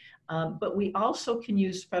faculty. But we also can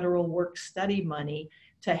use federal work-study money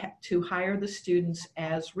to hire the students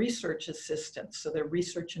as research assistants. So they're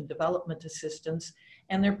research and development assistants,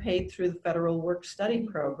 and they're paid through the federal work-study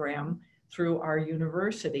program through our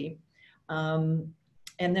university. And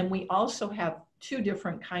then we also have two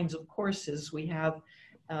different kinds of courses. We have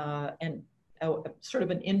sort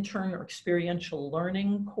of an intern or experiential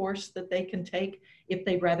learning course that they can take if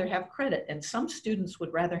they'd rather have credit. And some students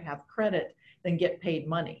would rather have credit than get paid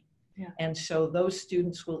money. Yeah. And so those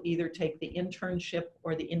students will either take the internship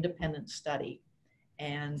or the independent study.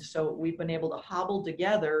 And so we've been able to hobble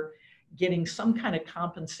together getting some kind of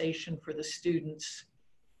compensation for the students.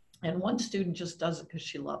 And one student just does it because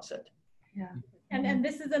she loves it. Yeah. And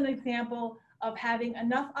this is an example of having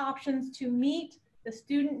enough options to meet the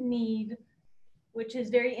student need, which is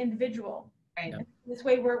very individual. Right. Yeah. This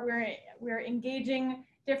way we're engaging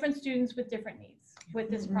different students with different needs with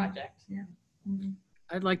this project. Yeah.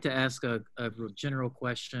 I'd like to ask a general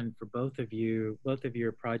question for both of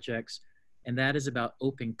your projects, and that is about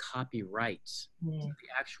open copyrights, the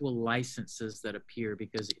actual licenses that appear,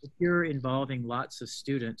 because if you're involving lots of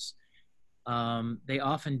students, they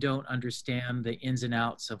often don't understand the ins and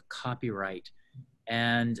outs of copyright.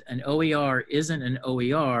 And an OER isn't an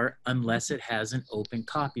OER unless it has an open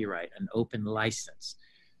copyright, an open license.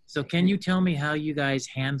 So can you tell me how you guys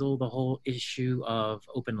handle the whole issue of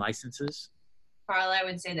open licenses? Carl, I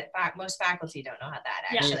would say that most faculty don't know how that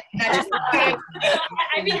actually. Yeah.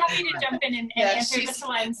 I'd be happy to jump in and answer this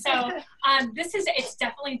one. So it's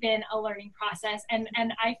definitely been a learning process, and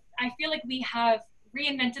I feel like we have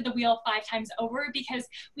reinvented the wheel 5 times over, because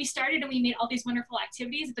we started and we made all these wonderful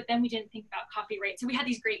activities, but then we didn't think about copyright. So we had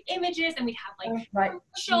these great images, and we'd have like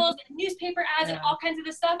commercials and newspaper ads and all kinds of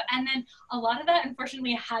this stuff. And then a lot of that,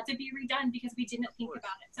 unfortunately, had to be redone because we didn't think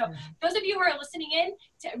about it. So those of you who are listening in,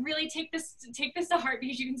 to really take this to heart,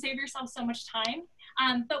 because you can save yourself so much time.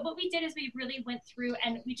 But what we did is we really went through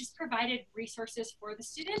and we just provided resources for the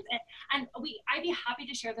students, and I'd be happy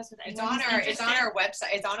to share this with anyone. It's on our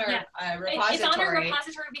website. It's on our repository. It's on our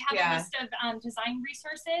repository. We have a list of design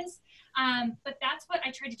resources. But that's what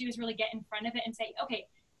I tried to do, is really get in front of it and say, okay,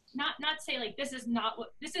 not say like this is not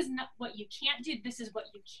what you can't do. This is what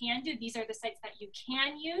you can do. These are the sites that you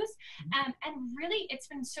can use. And really, it's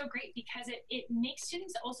been so great because it makes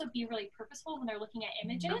students also be really purposeful when they're looking at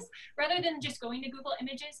images, rather than just going to Google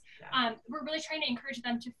Images. We're really trying to encourage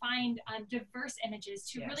them to find diverse images,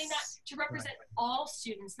 to really to represent all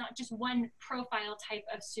students, not just one profile type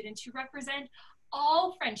of student, to represent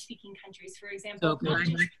all French-speaking countries, for example, not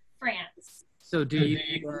just France. So do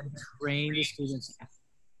you train the students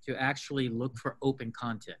to actually look for open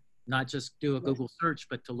content, not just do a Google search,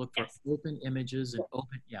 but to look for open images and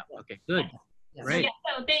open, okay, good. Right.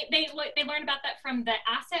 So they learn about that from the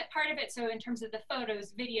asset part of it. So in terms of the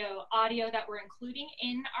photos, video, audio that we're including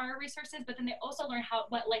in our resources, but then they also learn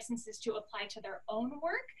what licenses to apply to their own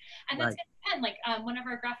work. And that's going to depend. Like one of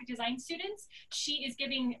our graphic design students, she is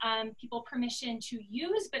giving people permission to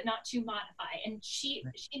use, but not to modify. And she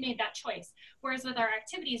made that choice. Whereas with our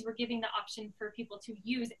activities, we're giving the option for people to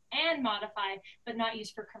use and modify, but not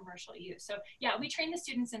use for commercial use. So yeah, we train the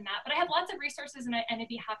students in that, but I have lots of resources, and I'd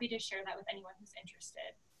be happy to share that with anyone who's interested.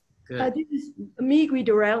 This is me,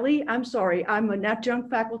 Guidarelli. I'm sorry, I'm an adjunct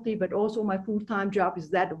faculty, but also my full-time job is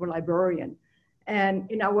that of a librarian. And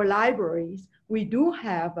in our libraries, we do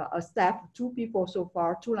have a staff of 2 people so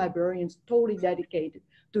far, 2 librarians totally dedicated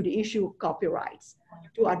to the issue of copyrights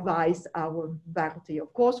to advise our faculty.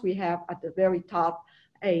 Of course, we have at the very top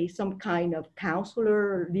some kind of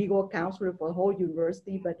counselor, legal counselor for the whole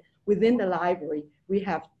university, but within the library, we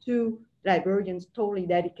have 2 librarians totally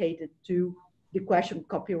dedicated to the question of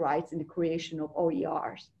copyrights and the creation of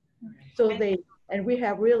OERs. So we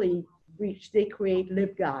have really they create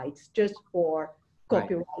LibGuides just for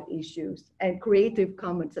copyright issues and Creative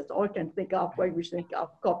Commons. That's all I can think of when we think of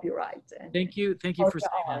copyright. And thank you for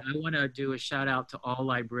saying that. I want to do a shout out to all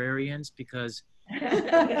librarians, because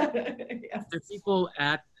Yes. there are people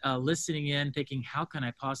at listening in thinking, how can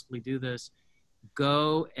I possibly do this?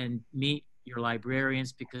 Go and meet your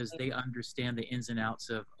librarians, because they understand the ins and outs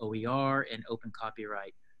of OER and open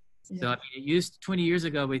copyright. So I mean, it 20 years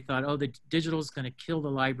ago, we thought, oh, the digital is going to kill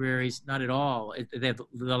the libraries. Not at all.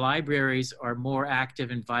 The libraries are more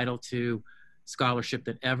active and vital to scholarship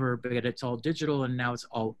than ever, but it's all digital and now it's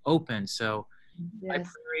all open. So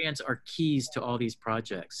librarians are keys to all these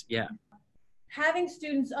projects. Yeah. Having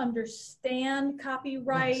students understand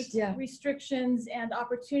copyright restrictions and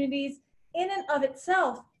opportunities in and of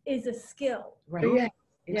itself is a skill. Right.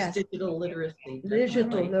 It's digital literacy.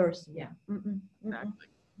 Digital literacy. Yeah. Exactly.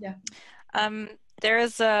 Yeah. There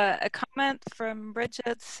is a comment from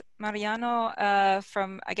Bridget Mariano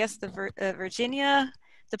from, I guess, the Virginia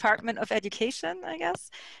Department of Education, I guess,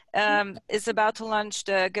 is about to launch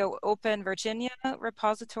the Go Open Virginia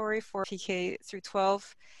repository for PK through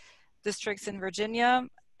 12 districts in Virginia.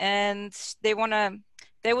 And they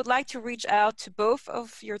would like to reach out to both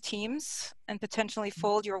of your teams and potentially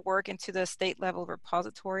fold your work into the state level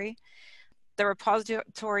repository. The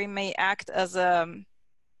repository may act as a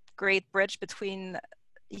great bridge between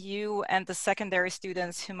you and the secondary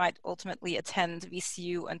students who might ultimately attend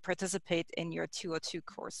VCU and participate in your 202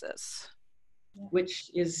 courses.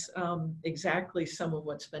 Which is exactly some of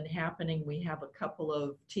what's been happening. We have a couple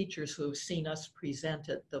of teachers who have seen us present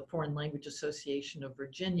at the Foreign Language Association of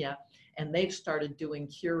Virginia, and they've started doing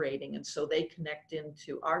curating, and so they connect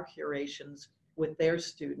into our curations with their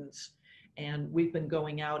students. And we've been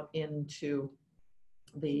going out into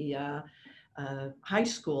the high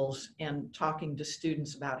schools and talking to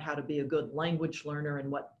students about how to be a good language learner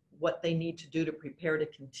and what they need to do to prepare to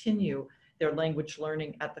continue their language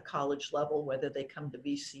learning at the college level, whether they come to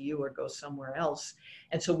VCU or go somewhere else.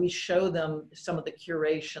 And so we show them some of the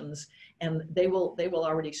curations, and they will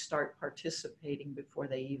already start participating before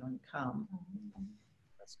they even come.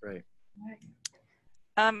 That's great.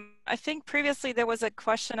 I think previously there was a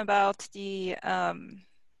question about the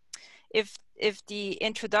if the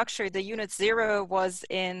introductory, the unit 0 was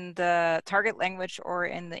in the target language or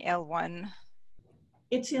in the L1.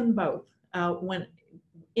 It's in both. When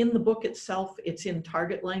in the book itself, it's in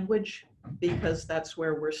target language because that's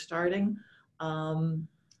where we're starting.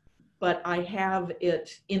 But I have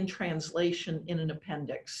it in translation in an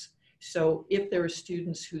appendix. So if there are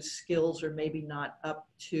students whose skills are maybe not up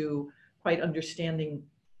to quite understanding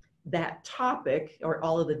that topic or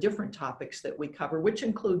all of the different topics that we cover, which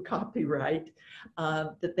include copyright,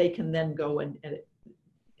 that they can then go and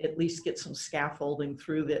at least get some scaffolding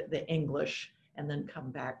through the English and then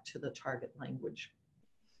come back to the target language.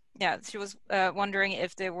 Yeah, she was wondering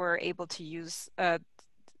if they were able to use,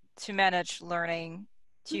 to manage learning,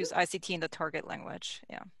 to use ICT in the target language.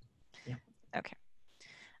 Yeah. Okay.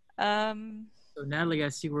 So Natalie, I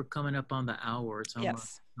see we're coming up on the hour. It's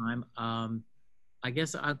almost time. I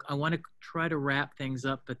guess I want to try to wrap things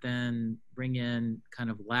up, but then bring in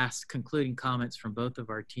kind of last concluding comments from both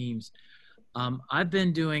of our teams. I've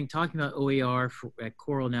been talking about OER at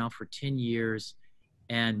COERLL now for 10 years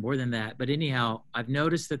and more than that. But anyhow, I've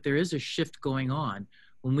noticed that there is a shift going on.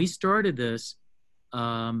 When we started this,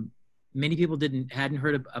 many people hadn't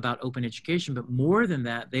heard about open education, but more than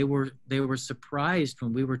that, they were surprised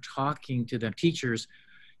when we were talking to the teachers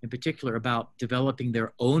in particular about developing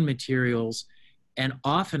their own materials. And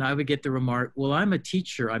often I would get the remark, well, I'm a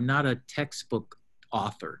teacher, I'm not a textbook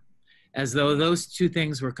author, as though those two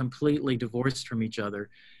things were completely divorced from each other.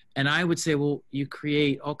 And I would say, well, you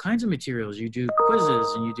create all kinds of materials. You do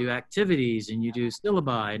quizzes and you do activities and you do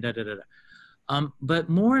syllabi, and but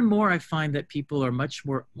more and more I find that people are much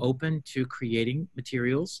more open to creating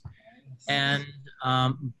materials, and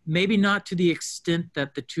maybe not to the extent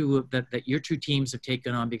that that your two teams have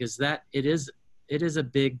taken on, because it is a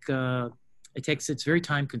big, it's very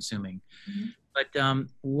time consuming. But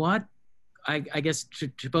what, I guess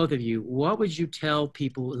to both of you, what would you tell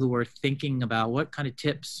people who are thinking about, what kind of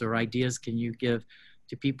tips or ideas can you give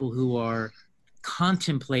to people who are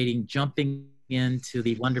contemplating jumping into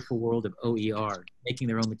the wonderful world of OER, making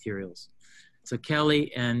their own materials? So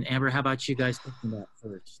Kelly and Amber, how about you guys thinking about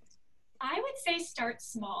first? I would say start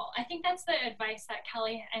small. I think that's the advice that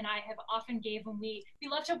Kelly and I have often gave when we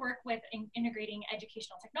love to work with integrating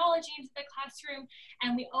educational technology into the classroom,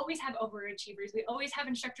 and we always have overachievers. We always have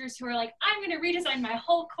instructors who are like, I'm going to redesign my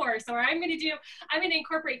whole course, or I'm going to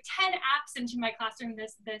incorporate 10 apps into my classroom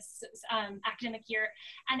this academic year.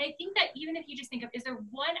 And I think that even if you just think of, is there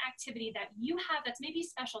one activity that you have that's maybe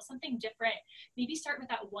special, something different, maybe start with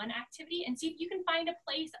that one activity and see if you can find a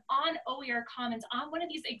place on OER Commons, on one of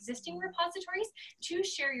these existing repositories, to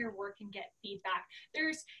share your work and get feedback.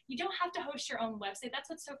 You don't have to host your own website. That's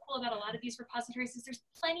what's so cool about a lot of these repositories, is there's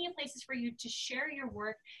plenty of places for you to share your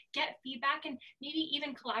work, get feedback, and maybe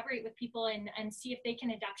even collaborate with people and see if they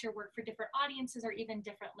can adapt your work for different audiences or even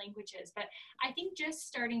different languages. But I think just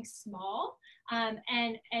starting small and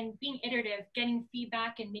being iterative, getting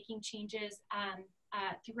feedback and making changes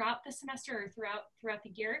throughout the semester or throughout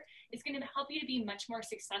the year is going to help you to be much more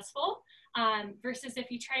successful, versus if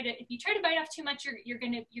you try to bite off too much, you're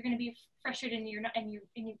going to be frustrated, and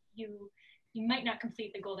you might not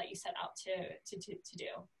complete the goal that you set out to do.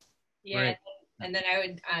 Yeah. Right. And then I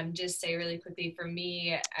would just say really quickly, for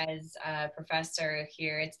me as a professor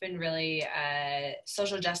here, it's been really a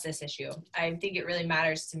social justice issue. I think it really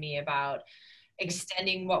matters to me about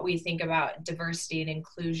extending what we think about diversity and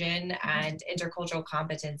inclusion and intercultural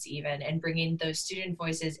competence even, and bringing those student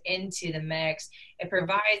voices into the mix. It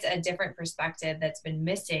provides a different perspective that's been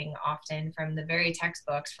missing often from the very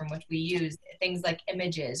textbooks from which we use, things like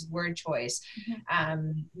images, word choice,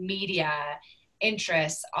 media,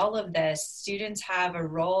 interests, all of this. Students have a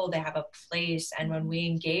role, they have a place, and when we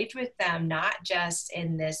engage with them, not just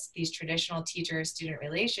in these traditional teacher-student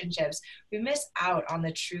relationships, we miss out on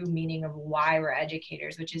the true meaning of why we're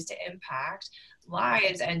educators, which is to impact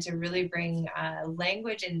lives and to really bring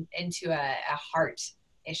language into a heart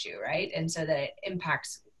issue, right? And so that it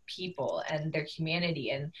impacts people and their humanity,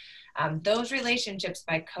 and those relationships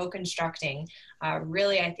by co-constructing,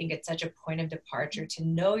 really, I think it's such a point of departure to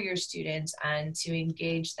know your students and to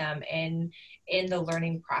engage them in the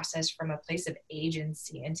learning process from a place of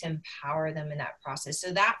agency and to empower them in that process.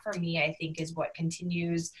 So that for me, I think, is what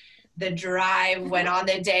continues the drive when on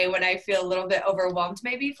the day when I feel a little bit overwhelmed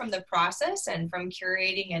maybe from the process and from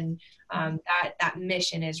curating, and that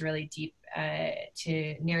mission is really deep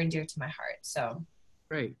to near and dear to my heart. So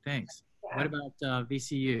Great, thanks. Yeah. What about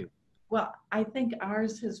VCU? Well, I think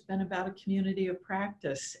ours has been about a community of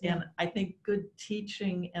practice, and I think good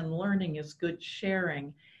teaching and learning is good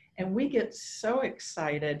sharing. And we get so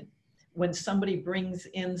excited when somebody brings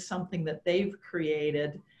in something that they've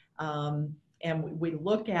created, and we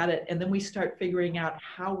look at it, and then we start figuring out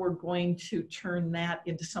how we're going to turn that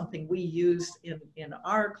into something we use in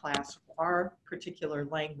our class, our particular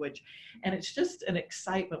language. And it's just an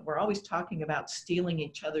excitement. We're always talking about stealing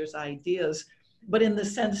each other's ideas, but in the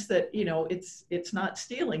sense that, you know, it's not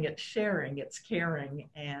stealing, it's sharing, it's caring,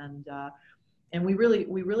 and we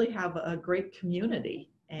really have a great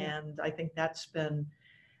community. And I think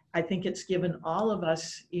it's given all of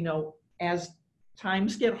us, you know, as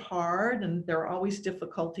times get hard and there are always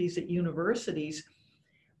difficulties at universities,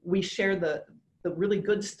 we share the really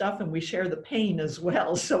good stuff and we share the pain as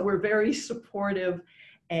well. So we're very supportive,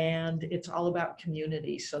 and it's all about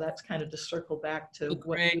community. So that's kind of to circle back to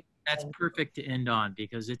Great. That's perfect to end on,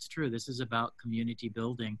 because it's true. This is about community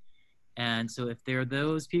building. And so if there are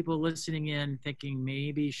those people listening in thinking,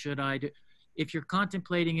 maybe should I do, if you're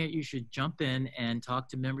contemplating it, you should jump in and talk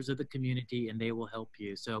to members of the community, and they will help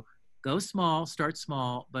you. So go small, start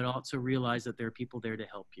small, but also realize that there are people there to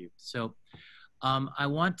help you. So I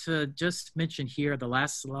want to just mention here, the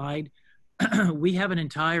last slide, we have an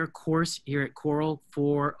entire course here at COERLL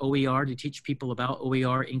for OER to teach people about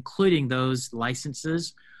OER, including those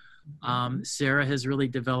licenses. Sarah has really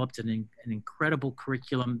developed an incredible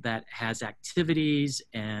curriculum that has activities,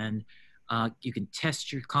 and you can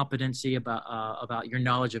test your competency about your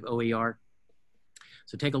knowledge of OER.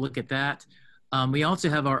 So take a look at that. We also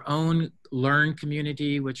have our own Learn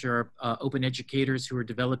community, which are open educators who are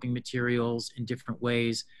developing materials in different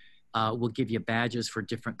ways. We'll give you badges for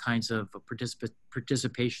different kinds of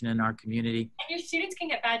participation in our community. And your students can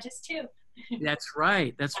get badges too. That's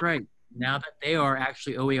right, that's right. Now that they are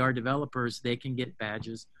actually OER developers, they can get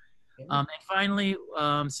badges. And finally,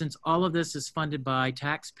 since all of this is funded by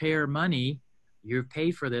taxpayer money, you're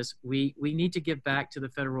paid for this, we need to give back to the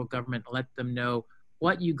federal government and let them know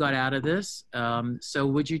what you got out of this. So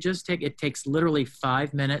would you just it takes literally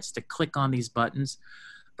 5 minutes to click on these buttons,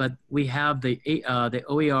 but we have the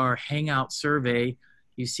OER Hangout survey.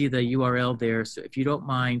 You see the URL there. So if you don't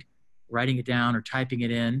mind writing it down or typing it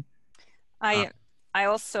in. I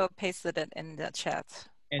also pasted it in the chat.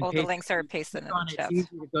 And all the links are pasted in click on the it. chat. It's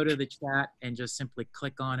easy to go to the chat and just simply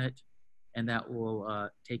click on it, and that will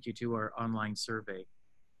take you to our online survey.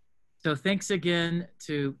 So thanks again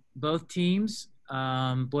to both teams,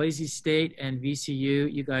 Boise State and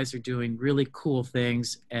VCU. You guys are doing really cool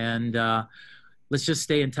things, and let's just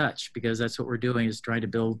stay in touch, because that's what we're doing, is trying to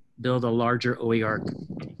build a larger OER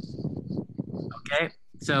community. Okay,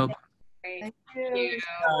 so Great. Thank you.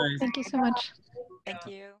 guys. Thank you so much. Thank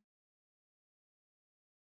you.